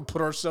we're not going to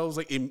put ourselves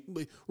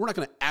we're not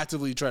going to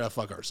actively try to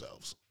fuck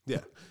ourselves.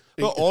 Yeah.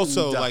 But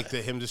also like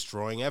him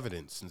destroying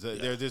evidence.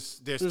 There's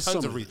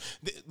tons of reasons.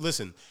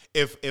 Listen,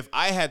 if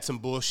I had some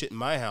bullshit in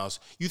my house,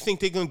 you think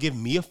they're going to give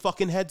me a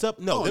fucking heads up?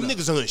 No,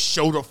 niggas are going to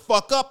show the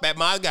fuck up at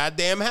my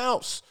goddamn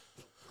house.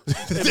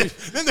 Then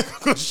they're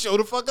going to show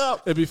the fuck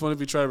up. It'd be funny if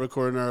you try to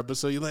record our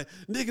episode. You're like,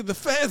 nigga, the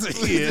fans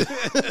are here.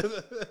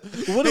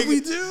 What do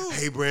we do?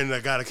 Hey, Brandon, I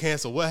got to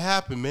cancel. What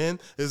happened, man?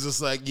 It's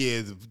just like,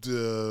 the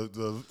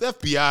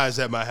FBI is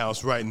at my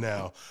house right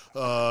now.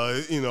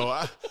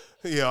 I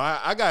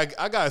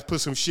got to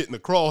put some shit in the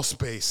crawl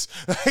space.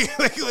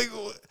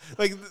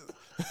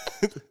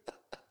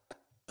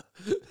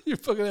 You're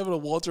fucking having a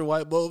Walter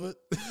White moment.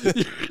 You're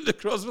in the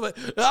cross like,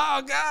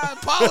 oh God,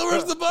 Paula,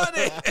 where's the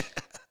money?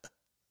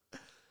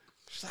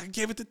 She's like, I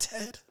gave it to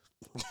Ted.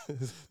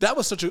 That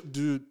was such a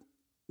dude.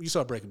 You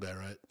saw Breaking Bad,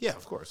 right? Yeah,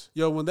 of course.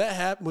 Yo, when that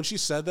happened, when she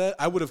said that,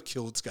 I would have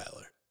killed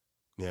Skylar.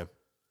 Yeah.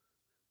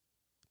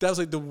 That was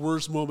like the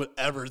worst moment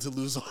ever to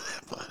lose all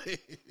that money.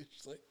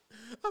 She's like,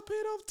 I paid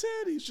off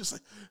Ted. He's just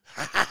like,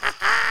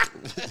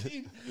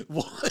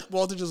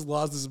 Walter just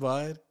lost his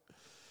mind.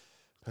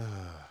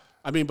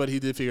 I mean, but he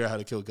did figure out how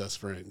to kill Gus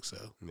Fring, so.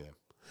 Yeah.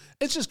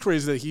 It's just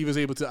crazy that he was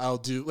able to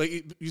outdo.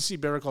 Like, you see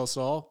Better Call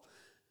Saul.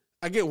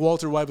 I get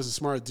Walter White was a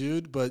smart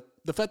dude, but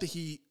the fact that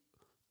he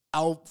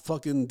out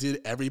fucking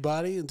did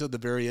everybody until the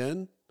very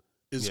end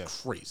is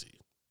crazy.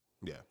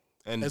 Yeah.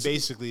 And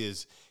basically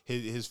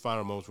his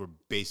final moments were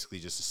basically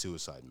just a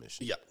suicide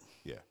mission. Yeah.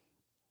 Yeah.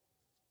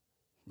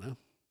 Well,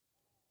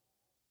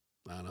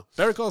 I don't know.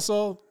 Better Call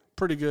Saul,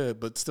 pretty good,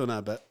 but still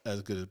not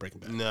as good as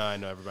Breaking Bad. No, I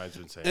know everybody's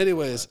been saying.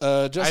 Anyways,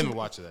 Justin, I haven't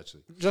watched it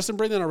actually. Justin,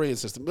 bring down our rating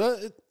system. But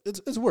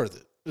it's worth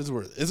it. It's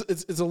worth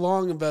it. It's a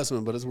long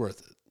investment, but it's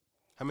worth it.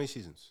 How many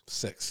seasons?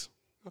 6.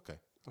 Okay.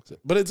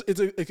 But it's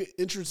an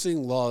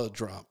interesting legal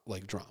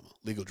drama.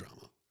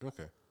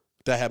 Okay.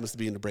 That happens to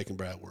be in the Breaking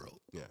Bad world.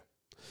 Yeah.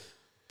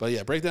 But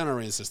yeah, break down our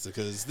rating system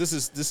because this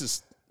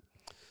is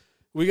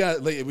we got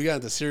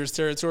into serious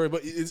territory,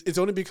 but it's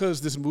only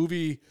because this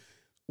movie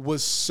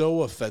was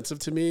so offensive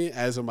to me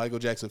as a Michael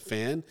Jackson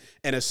fan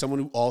and as someone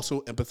who also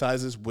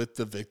empathizes with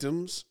the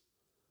victims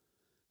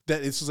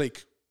that it's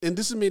like, and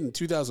this is made in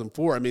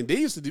 2004. I mean, they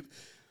used to do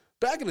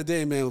back in the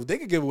day, man. They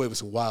could get away with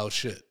some wild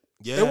shit.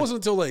 Yeah, it wasn't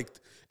until like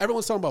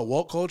everyone's talking about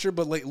woke culture,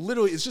 but like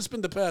literally, it's just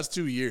been the past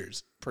 2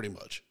 years, pretty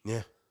much.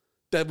 Yeah.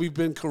 That we've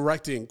been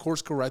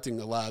course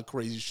correcting a lot of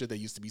crazy shit that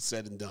used to be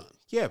said and done.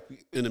 Yeah,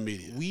 in the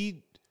media.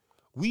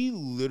 We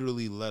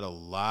literally let a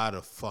lot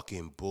of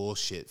fucking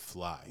bullshit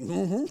fly.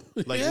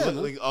 Mm-hmm.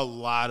 Like a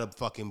lot of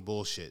fucking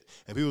bullshit.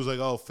 And people's like,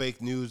 oh,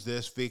 fake news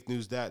this, fake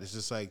news that. It's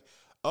just like,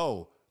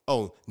 oh,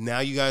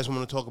 now you guys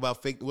want to talk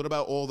about fake. What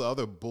about all the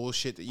other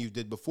bullshit that you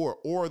did before?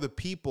 Or the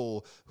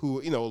people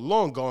who,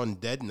 long gone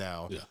dead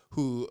now,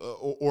 who,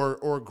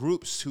 or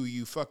groups who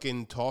you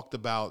fucking talked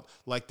about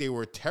like they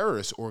were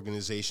terrorist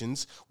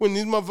organizations when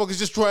these motherfuckers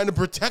just trying to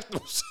protect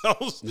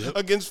themselves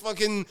against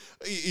fucking,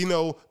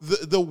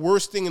 the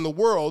worst thing in the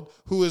world,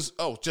 who is,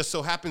 just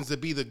so happens to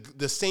be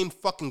the same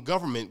fucking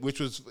government,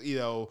 which was,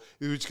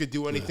 which could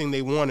do anything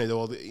they wanted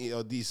all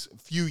the, these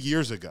few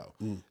years ago.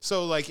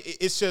 So like,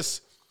 it's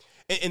just,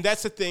 and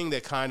that's the thing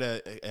that kind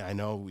of, I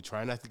know we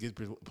try not to get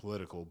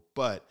political,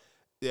 but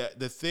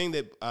the thing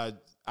that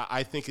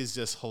I think is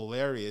just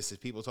hilarious is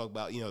people talk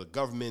about, the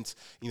government's,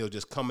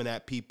 just coming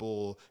at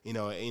people,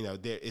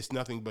 it's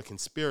nothing but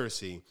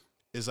conspiracy.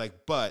 Is like,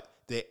 but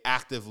they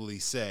actively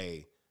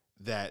say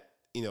that,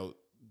 at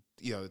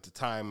the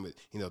time,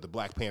 the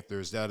Black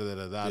Panthers,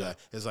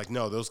 it's like,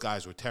 no, those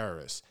guys were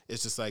terrorists.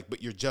 It's just like,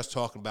 but you're just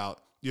talking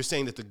about, you're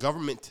saying that the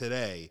government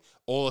today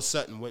all of a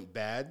sudden went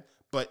bad,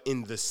 but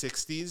in the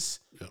 60s,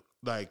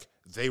 like,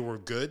 they were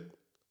good?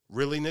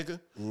 Really, nigga?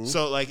 Mm-hmm.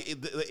 So, like,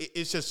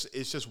 it's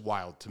just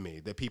wild to me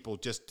that people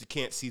just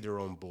can't see their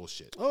own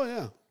bullshit. Oh,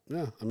 yeah.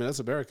 Yeah. I mean, that's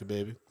America,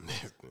 baby.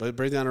 But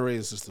break down a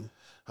rating system.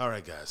 All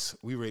right, guys.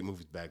 We rate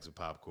movies bags of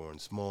popcorn,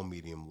 small,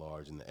 medium,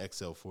 large, and the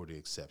XL for the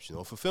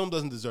exceptional. If a film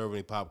doesn't deserve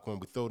any popcorn,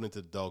 we throw it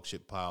into the dog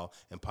shit pile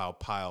and pile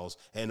piles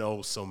and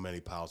so many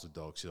piles of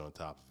dog shit on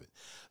top of it.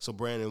 So,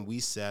 Brandon, we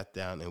sat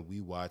down and we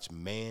watched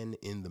Man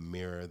in the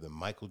Mirror, the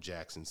Michael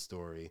Jackson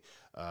story,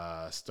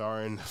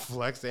 starring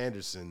Flex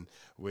Anderson,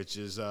 which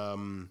is,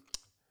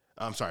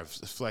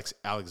 Flex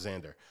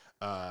Alexander.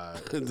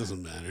 It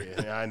doesn't matter.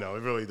 Yeah, I know.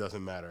 It really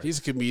doesn't matter. He's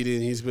a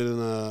comedian. He's been in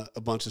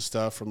a bunch of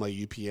stuff from like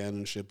UPN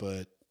and shit,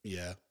 but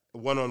yeah.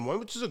 One-on-One,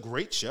 which is a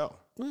great show.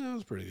 Yeah, it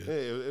was pretty good.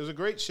 It was a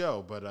great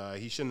show, but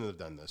he shouldn't have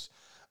done this.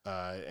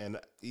 And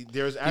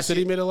there's actually... He said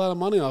he made a lot of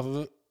money off of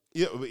it.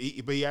 Yeah,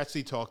 but he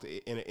actually talked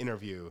in an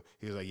interview.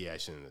 He was like, "Yeah, I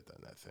shouldn't have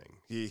done that thing."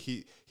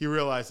 He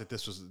realized that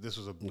this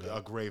was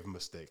a grave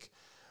mistake.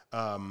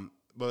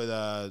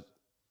 But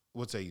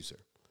what say you, sir?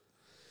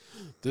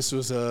 This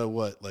was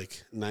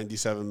like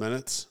 97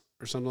 minutes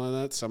or something like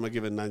that. So I'm gonna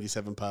give it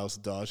 97 piles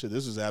of dog shit.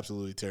 This was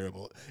absolutely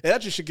terrible. It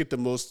actually should get the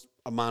most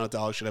amount of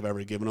dog shit I've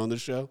ever given on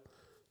this show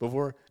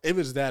before. It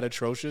was that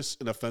atrocious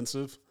and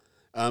offensive.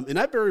 And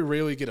I very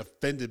rarely get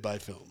offended by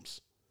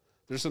films.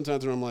 There's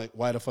sometimes where I'm like,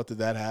 why the fuck did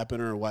that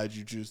happen, or why did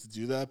you choose to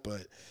do that?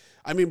 But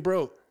I mean,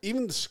 bro,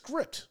 even the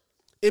script,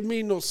 it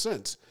made no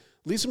sense.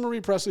 Lisa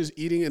Marie Presley is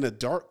eating in a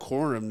dark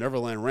corner of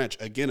Neverland Ranch.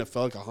 Again, it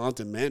felt like a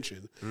haunted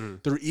mansion.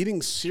 They're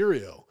eating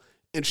cereal.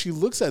 And she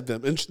looks at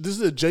them, and this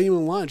is a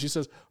genuine line. She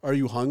says, "Are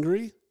you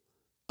hungry?"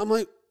 I'm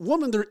like,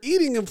 woman, they're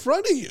eating in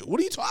front of you. What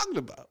are you talking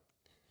about?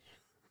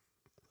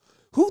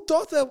 Who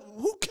kept that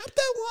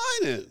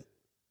line in?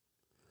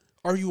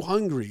 Are you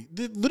hungry?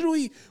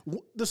 Literally,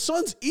 the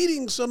son's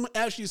eating some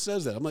as she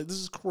says that. I'm like, this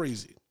is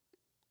crazy.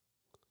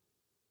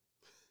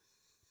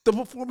 The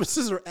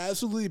performances are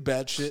absolutely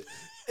batshit.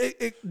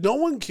 No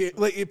one cared.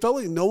 Like, it felt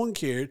like no one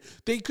cared.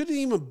 They couldn't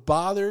even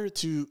bother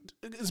to.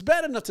 It's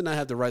bad enough to not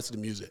have the rights to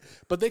the music,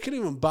 but they couldn't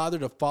even bother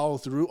to follow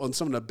through on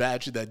some of the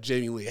bad shit that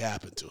genuinely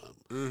happened to him.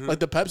 Mm-hmm. Like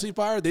the Pepsi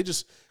fire, they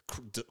just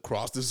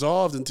cross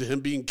dissolved into him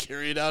being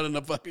carried out in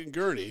a fucking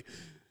gurney,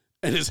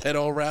 and his head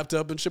all wrapped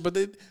up and shit. But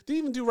they didn't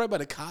even do right by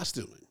the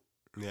costuming.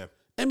 Yeah.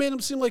 It made him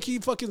seem like he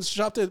fucking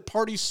shopped at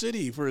Party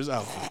City for his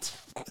outfits.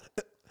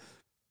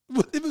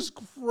 It was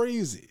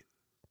crazy.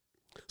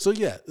 So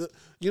yeah,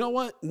 you know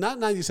what? Not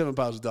 97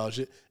 piles of dog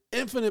shit.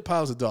 Infinite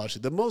piles of dog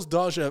shit. The most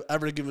dog shit I've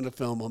ever given a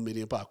film on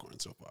Medium Popcorn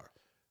so far.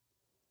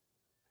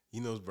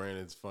 You know,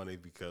 Brandon, it's funny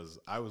because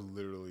I was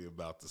literally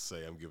about to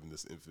say I'm giving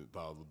this infinite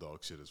pile of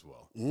dog shit as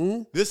well.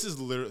 Mm-hmm. This is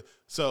literally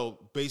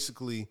so.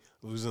 Basically,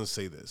 I was gonna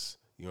say this.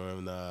 You're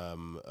on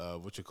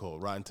what you call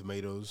Rotten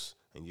Tomatoes,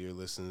 and you're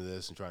listening to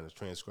this and trying to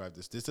transcribe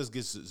this. This just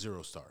gets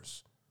 0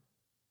 stars,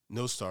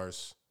 no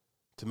stars.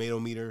 Tomato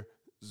meter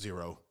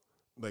 0,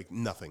 like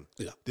nothing.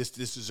 Yeah, this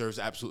deserves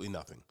absolutely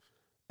nothing.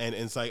 And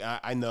it's like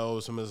I know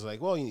someone's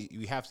like, well,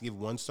 you have to give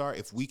 1 star.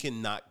 If we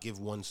cannot give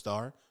 1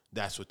 star,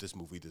 that's what this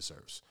movie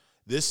deserves.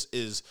 This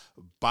is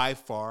by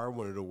far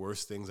one of the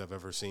worst things I've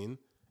ever seen,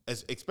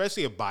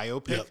 especially a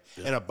biopic,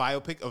 and a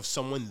biopic of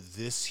someone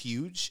this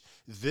huge.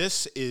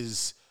 This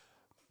is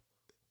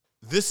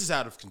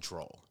out of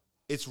control.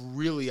 It's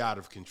really out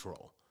of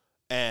control.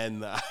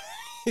 And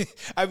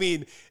I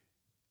mean,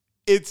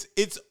 it's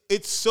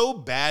so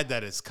bad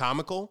that it's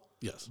comical.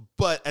 Yes.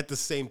 But at the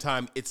same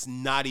time, it's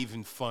not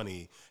even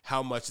funny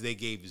how much they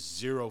gave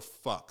 0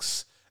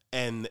 fucks.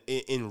 And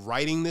in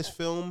writing this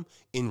film,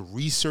 in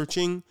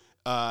researching,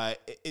 all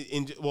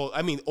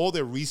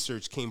their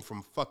research came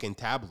from fucking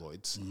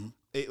tabloids.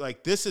 Mm-hmm.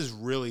 This is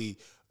really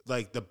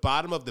like the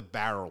bottom of the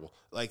barrel.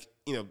 Like,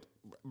 you know,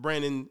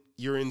 Brandon,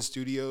 you're in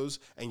studios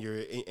and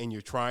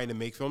you're trying to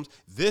make films.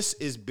 This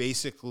is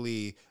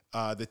basically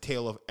the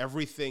tale of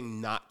everything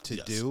not to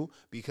do,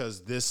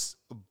 because this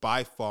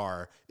by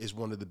far is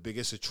one of the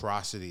biggest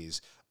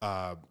atrocities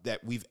that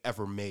we've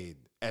ever made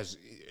as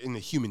in the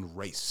human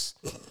race.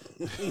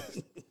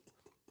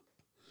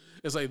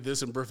 It's like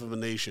this and Birth of a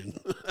Nation,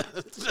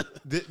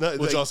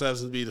 which also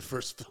happens to be the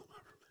first film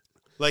ever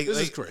made.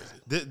 This is crazy.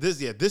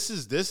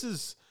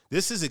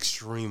 This is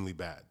extremely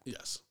bad.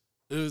 Yes,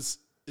 it's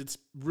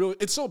really,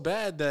 it's so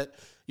bad that,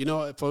 you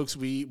know, folks,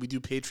 we do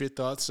Patriot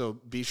Thoughts, so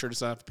be sure to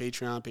sign up for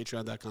Patreon,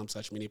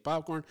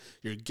 patreon.com/mediapopcorn.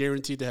 You're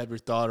guaranteed to have your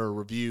thought or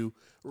review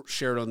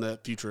shared on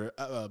that future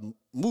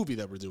movie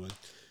that we're doing.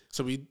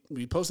 So we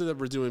posted that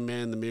we're doing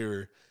Man in the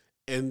Mirror,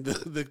 and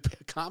the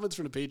comments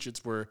from the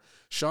Patriots were,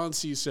 Sean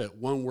C. said,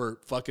 one word,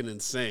 fucking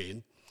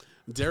insane.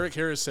 Derek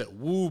Harris said,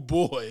 woo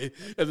boy.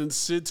 And then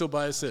Sid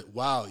Tobias said,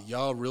 wow,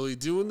 y'all really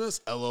doing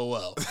this?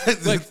 LOL.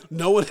 Like,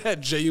 no one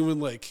had genuine,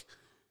 like,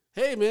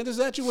 hey man, this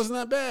actually wasn't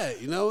that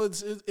bad. You know,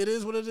 it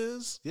is what it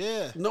is.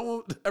 Yeah.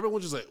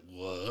 Everyone's just like,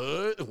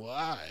 what?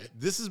 Why?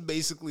 This is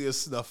basically a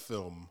snuff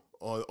film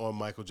on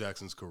Michael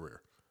Jackson's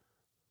career.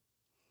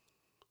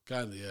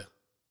 Kinda, yeah.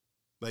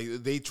 Like,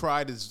 they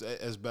tried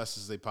as best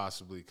as they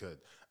possibly could.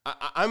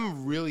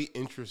 I'm really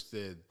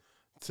interested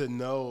to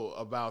know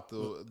about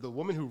the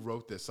woman who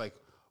wrote this. Like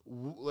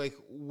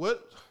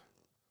what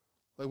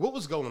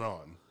was going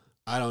on?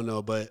 I don't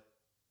know, but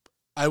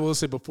I will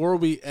say before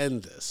we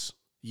end this,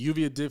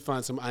 Yuvia did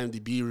find some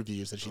IMDb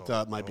reviews that she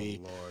thought might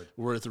be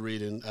worth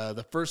reading.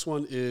 The first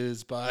one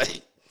is by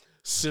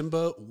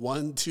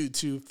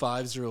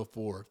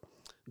Simba122504.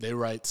 They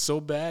write,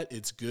 so bad,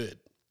 it's good.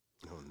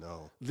 Oh,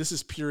 no. This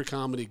is pure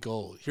comedy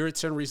gold. Here are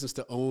 10 reasons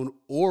to own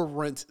or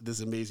rent this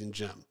amazing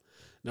gem.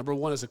 Number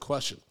 1 is a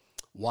question.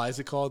 Why is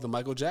it called The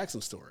Michael Jackson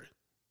Story?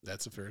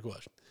 That's a fair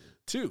question.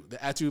 2,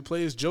 the actor who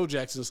plays Joe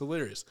Jackson is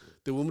hilarious.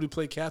 The woman who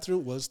played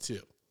Catherine was too.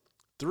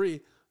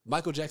 3,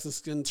 Michael Jackson's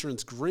skin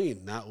turns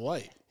green, not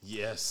white.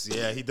 Yes,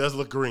 yeah, he does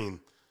look green.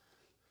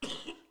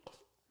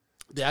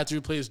 The actor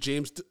who plays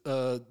James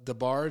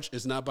DeBarge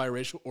is not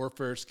biracial or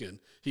fair skinned.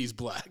 He's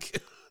black.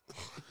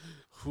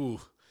 Whew.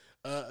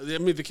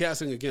 The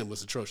casting, again,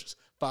 was atrocious.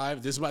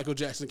 5, this Michael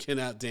Jackson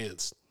cannot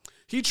dance.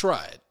 He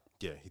tried.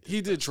 Yeah,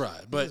 he did try.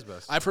 But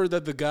I've heard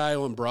that the guy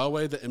on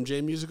Broadway, the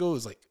MJ musical,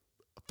 is like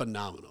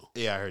phenomenal.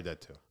 Yeah, I heard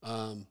that too.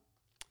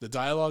 The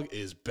dialogue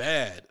is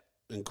bad,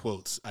 in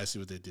quotes. I see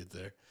what they did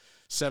there.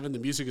 7, the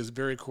music is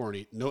very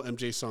corny. No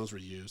MJ songs were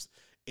used.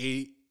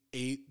 8,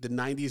 the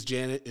 90s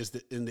Janet is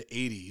in the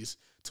 80s,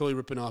 totally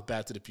ripping off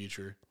Back to the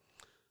Future.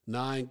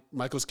 9,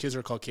 Michael's kids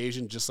are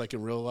Caucasian, just like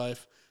in real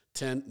life.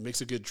 10,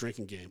 makes a good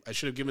drinking game. I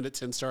should have given it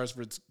 10 stars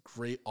for its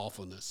great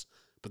awfulness,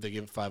 but they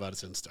gave it 5 out of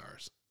 10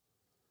 stars.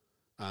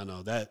 I don't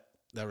know, that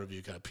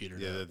review kind of petered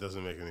out. Yeah, that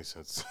doesn't make any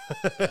sense.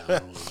 Yeah, I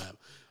don't know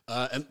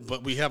that.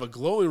 But we have a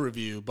glowing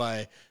review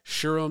by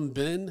Shuram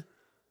Bin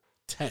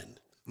 10.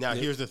 Now,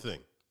 here's the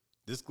thing.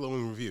 This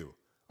glowing review,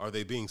 are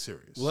they being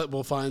serious?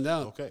 We'll find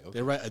out. Okay.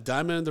 They write, a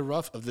diamond in the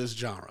rough of this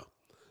genre.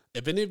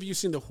 If any of you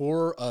seen the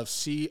horror of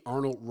C.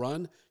 Arnold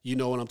Run, you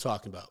know what I'm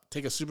talking about.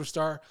 Take a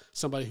superstar,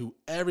 somebody who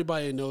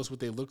everybody knows what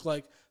they look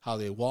like, how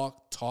they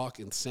walk, talk,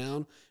 and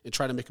sound, and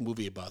try to make a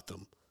movie about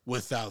them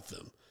without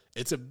them.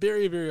 It's a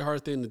very, very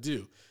hard thing to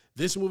do.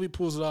 This movie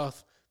pulls it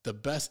off the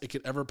best it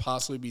could ever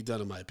possibly be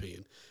done, in my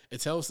opinion.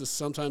 It tells the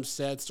sometimes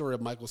sad story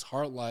of Michael's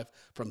hard life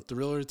from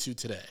Thriller to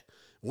today.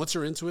 Once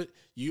you're into it,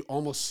 you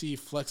almost see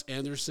Flex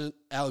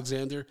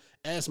Alexander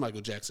as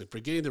Michael Jackson,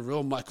 forgetting the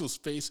real Michael's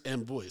face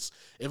and voice,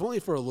 if only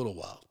for a little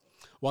while.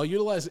 While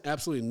utilizing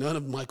absolutely none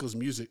of Michael's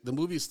music, the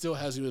movie still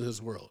has you in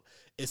his world.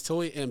 It's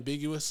totally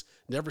ambiguous,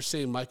 never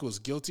saying Michael is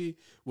guilty,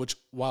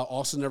 while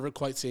also never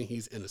quite saying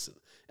he's innocent.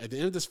 At the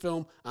end of this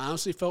film, I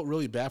honestly felt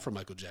really bad for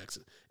Michael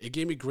Jackson. It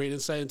gave me great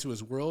insight into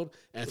his world,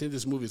 and I think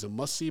this movie is a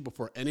must-see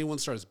before anyone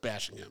starts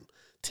bashing him.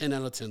 10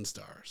 out of 10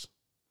 stars.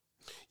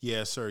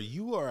 Yeah, sir,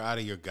 you are out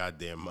of your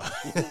goddamn mind.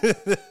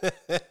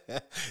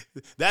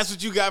 That's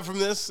what you got from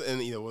this, and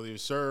whether you're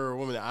sir or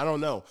woman, I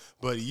don't know,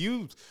 but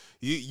you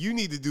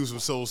need to do some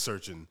soul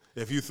searching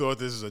if you thought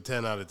this is a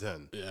 10 out of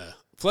 10. Yeah,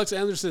 Flex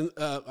Anderson.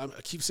 I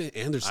keep saying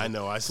Anderson. I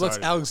know. Flex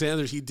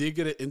Alexander. He did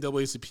get an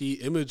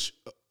NAACP Image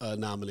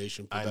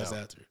nomination for Best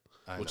Actor,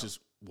 which is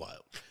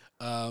wild.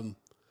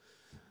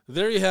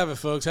 There you have it,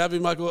 folks. Happy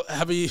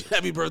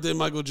birthday,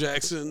 Michael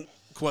Jackson. ?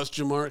 This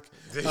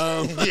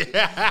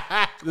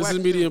is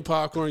Medium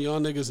Popcorn. Y'all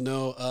niggas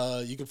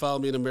know. You can follow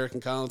me at American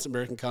Collins,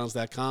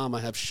 AmericanCollins.com. I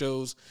have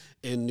shows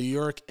in New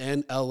York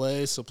and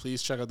LA, so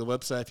please check out the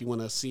website if you want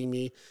to see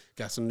me.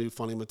 Got some new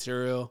funny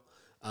material.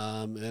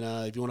 And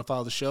if you want to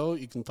follow the show,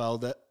 you can follow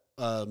that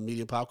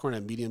Medium Popcorn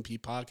at Medium P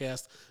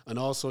Podcast on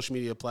all social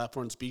media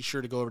platforms. Be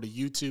sure to go over to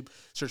YouTube,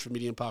 search for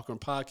Medium Popcorn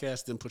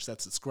Podcast, then push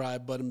that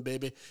subscribe button,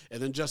 baby.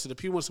 And then, Justin, if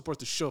people want to support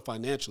the show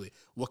financially,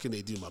 what can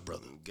they do, my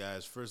brother?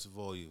 Guys, first of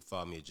all, you can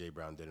follow me at J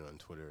Brown Dinner on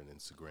Twitter and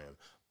Instagram.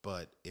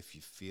 But if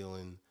you're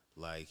feeling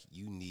like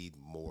you need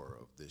more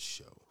of this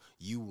show,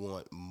 you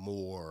want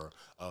more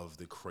of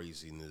the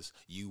craziness,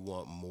 you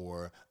want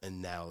more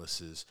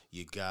analysis,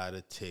 you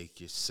gotta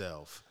take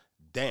yourself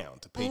down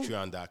to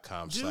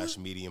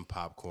patreon.com/medium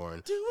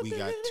popcorn. We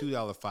got $2,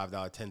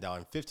 $5, $10,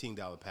 and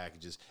 $15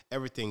 packages.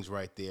 Everything's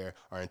right there.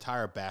 Our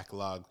entire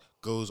backlog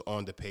goes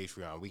on to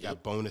Patreon. We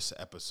got bonus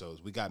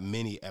episodes. We got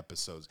mini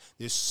episodes.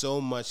 There's so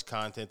much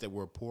content that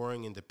we're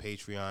pouring into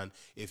Patreon.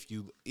 If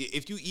you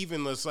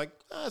even was like,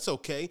 it's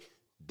okay,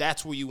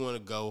 that's where you want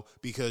to go,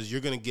 because you're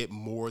going to get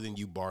more than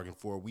you bargained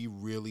for. We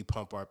really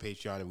pump our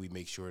Patreon, and we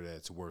make sure that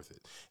it's worth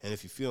it. And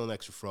if you're feeling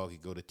extra froggy,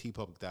 go to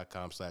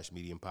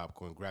tpublic.com/medium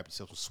popcorn. Grab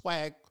yourself some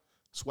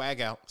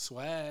swag out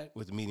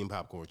with the Medium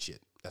Popcorn shit.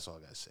 That's all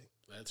I got to say.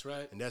 That's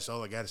right. And that's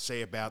all I got to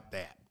say about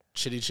that.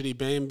 Chitty chitty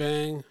bang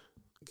bang.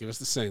 Give us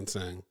the sing.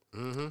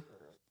 Mm-hmm.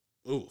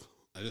 Ooh,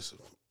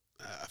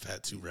 I've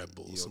had 2 Red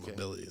Bulls. Okay?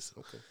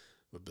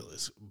 My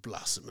belly's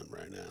blossoming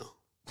right now.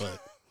 But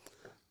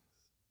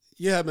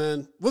yeah,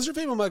 man. What's your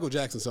favorite Michael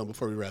Jackson song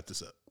before we wrap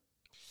this up?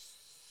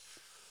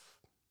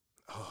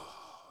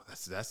 Oh,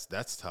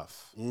 that's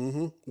tough.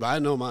 Mm-hmm. I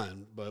know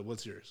mine, but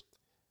what's yours?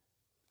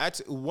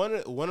 One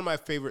of my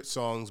favorite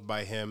songs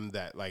by him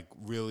that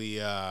really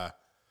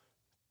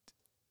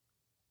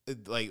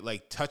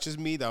touches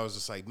me. That was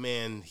just like,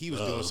 man, he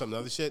was doing some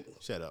other shit.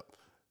 Shut up.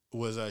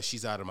 Was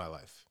She's Out of My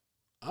Life.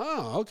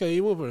 Oh, okay.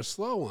 You went for a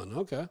slow one.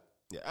 Okay.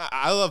 Yeah,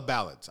 I love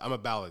ballads. I'm a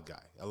ballad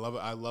guy. I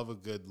love a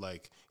good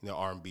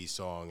R&B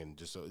song and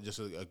just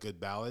a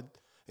good ballad.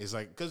 It's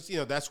because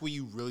that's where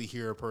you really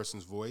hear a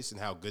person's voice and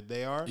how good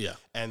they are. Yeah,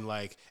 and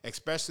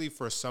especially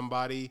for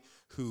somebody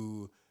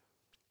who,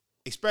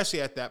 especially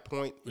at that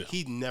point,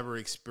 he'd never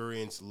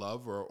experienced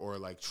love or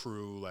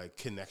true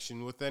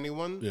connection with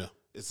anyone. Yeah,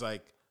 it's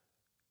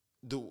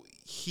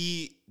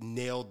he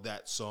nailed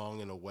that song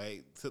in a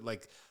way to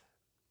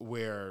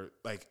where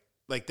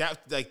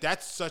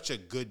that's such a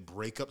good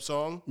breakup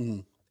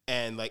song,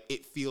 and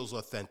it feels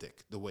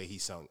authentic the way he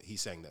sang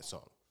that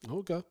song.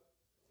 Okay,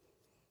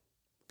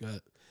 got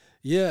it.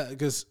 Yeah,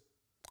 because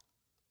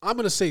I'm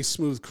gonna say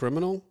 "Smooth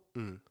Criminal,"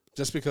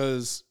 just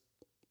because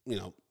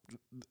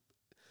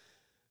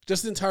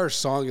just the entire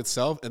song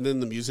itself, and then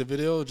the music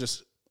video.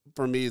 Just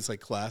for me, it's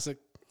classic.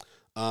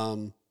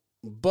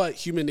 But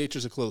 "Human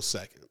Nature's" a close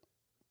second.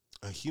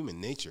 A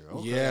Human Nature.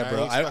 Okay. Yeah,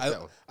 bro.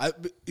 I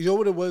you know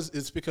what it was?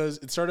 It's because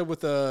it started with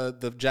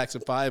the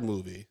Jackson 5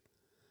 movie.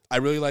 I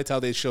really liked how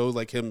they showed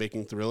him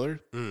making Thriller.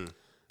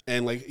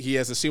 And he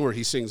has a scene where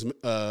he sings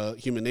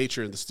Human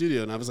Nature in the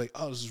studio, and I was like,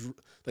 oh, this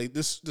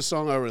is this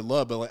song I already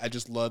love, but I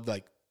just loved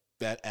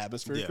that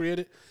atmosphere he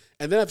created.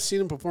 And then I've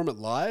seen him perform it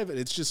live, and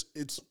it's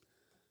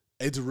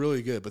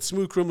really good. But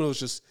Smooth Criminal is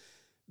just,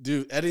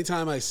 dude,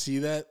 anytime I see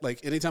that,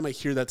 anytime I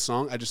hear that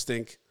song, I just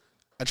think,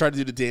 I try to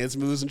do the dance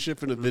moves and shit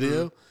from the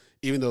video,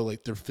 even though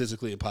they're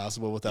physically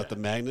impossible without the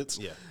magnets.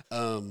 Yeah.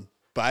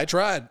 But I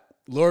tried.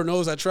 Lord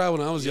knows I tried when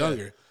I was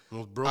younger.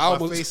 Almost broke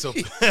my face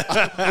open.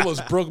 I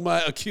almost broke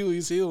my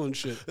Achilles heel and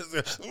shit.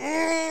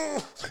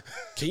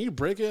 Can you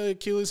break an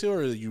Achilles heel,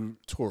 or you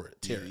tore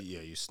it? Tear it?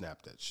 Yeah, you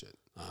snapped that shit.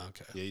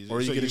 Okay. Yeah, or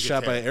you get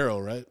shot by an arrow,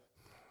 right?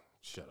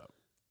 Shut up.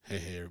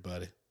 Hey,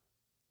 everybody.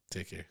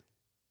 Take care.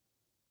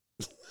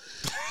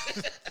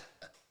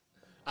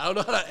 I don't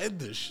know how to end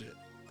this shit.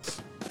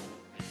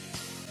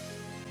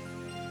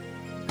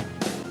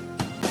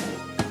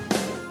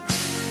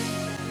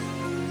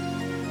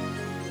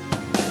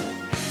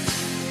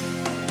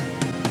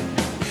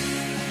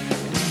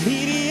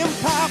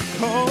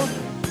 popcorn.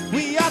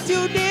 We are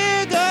two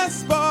niggas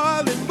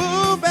spoiling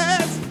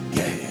movies.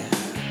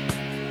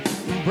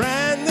 Yeah,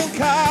 Brandon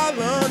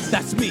Collins.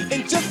 that's me.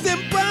 And Justin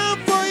Brown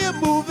for your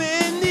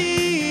movie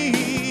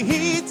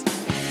needs.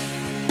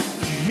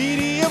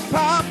 Medium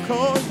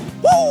popcorn.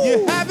 Woo!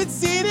 You haven't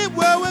seen it,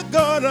 well, we're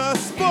gonna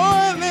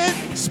spoil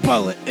it.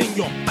 Spoil it in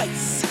your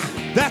face.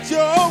 That's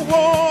your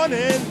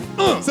warning.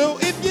 So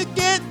if you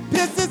get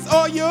pissed, it's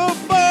all your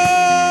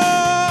fault.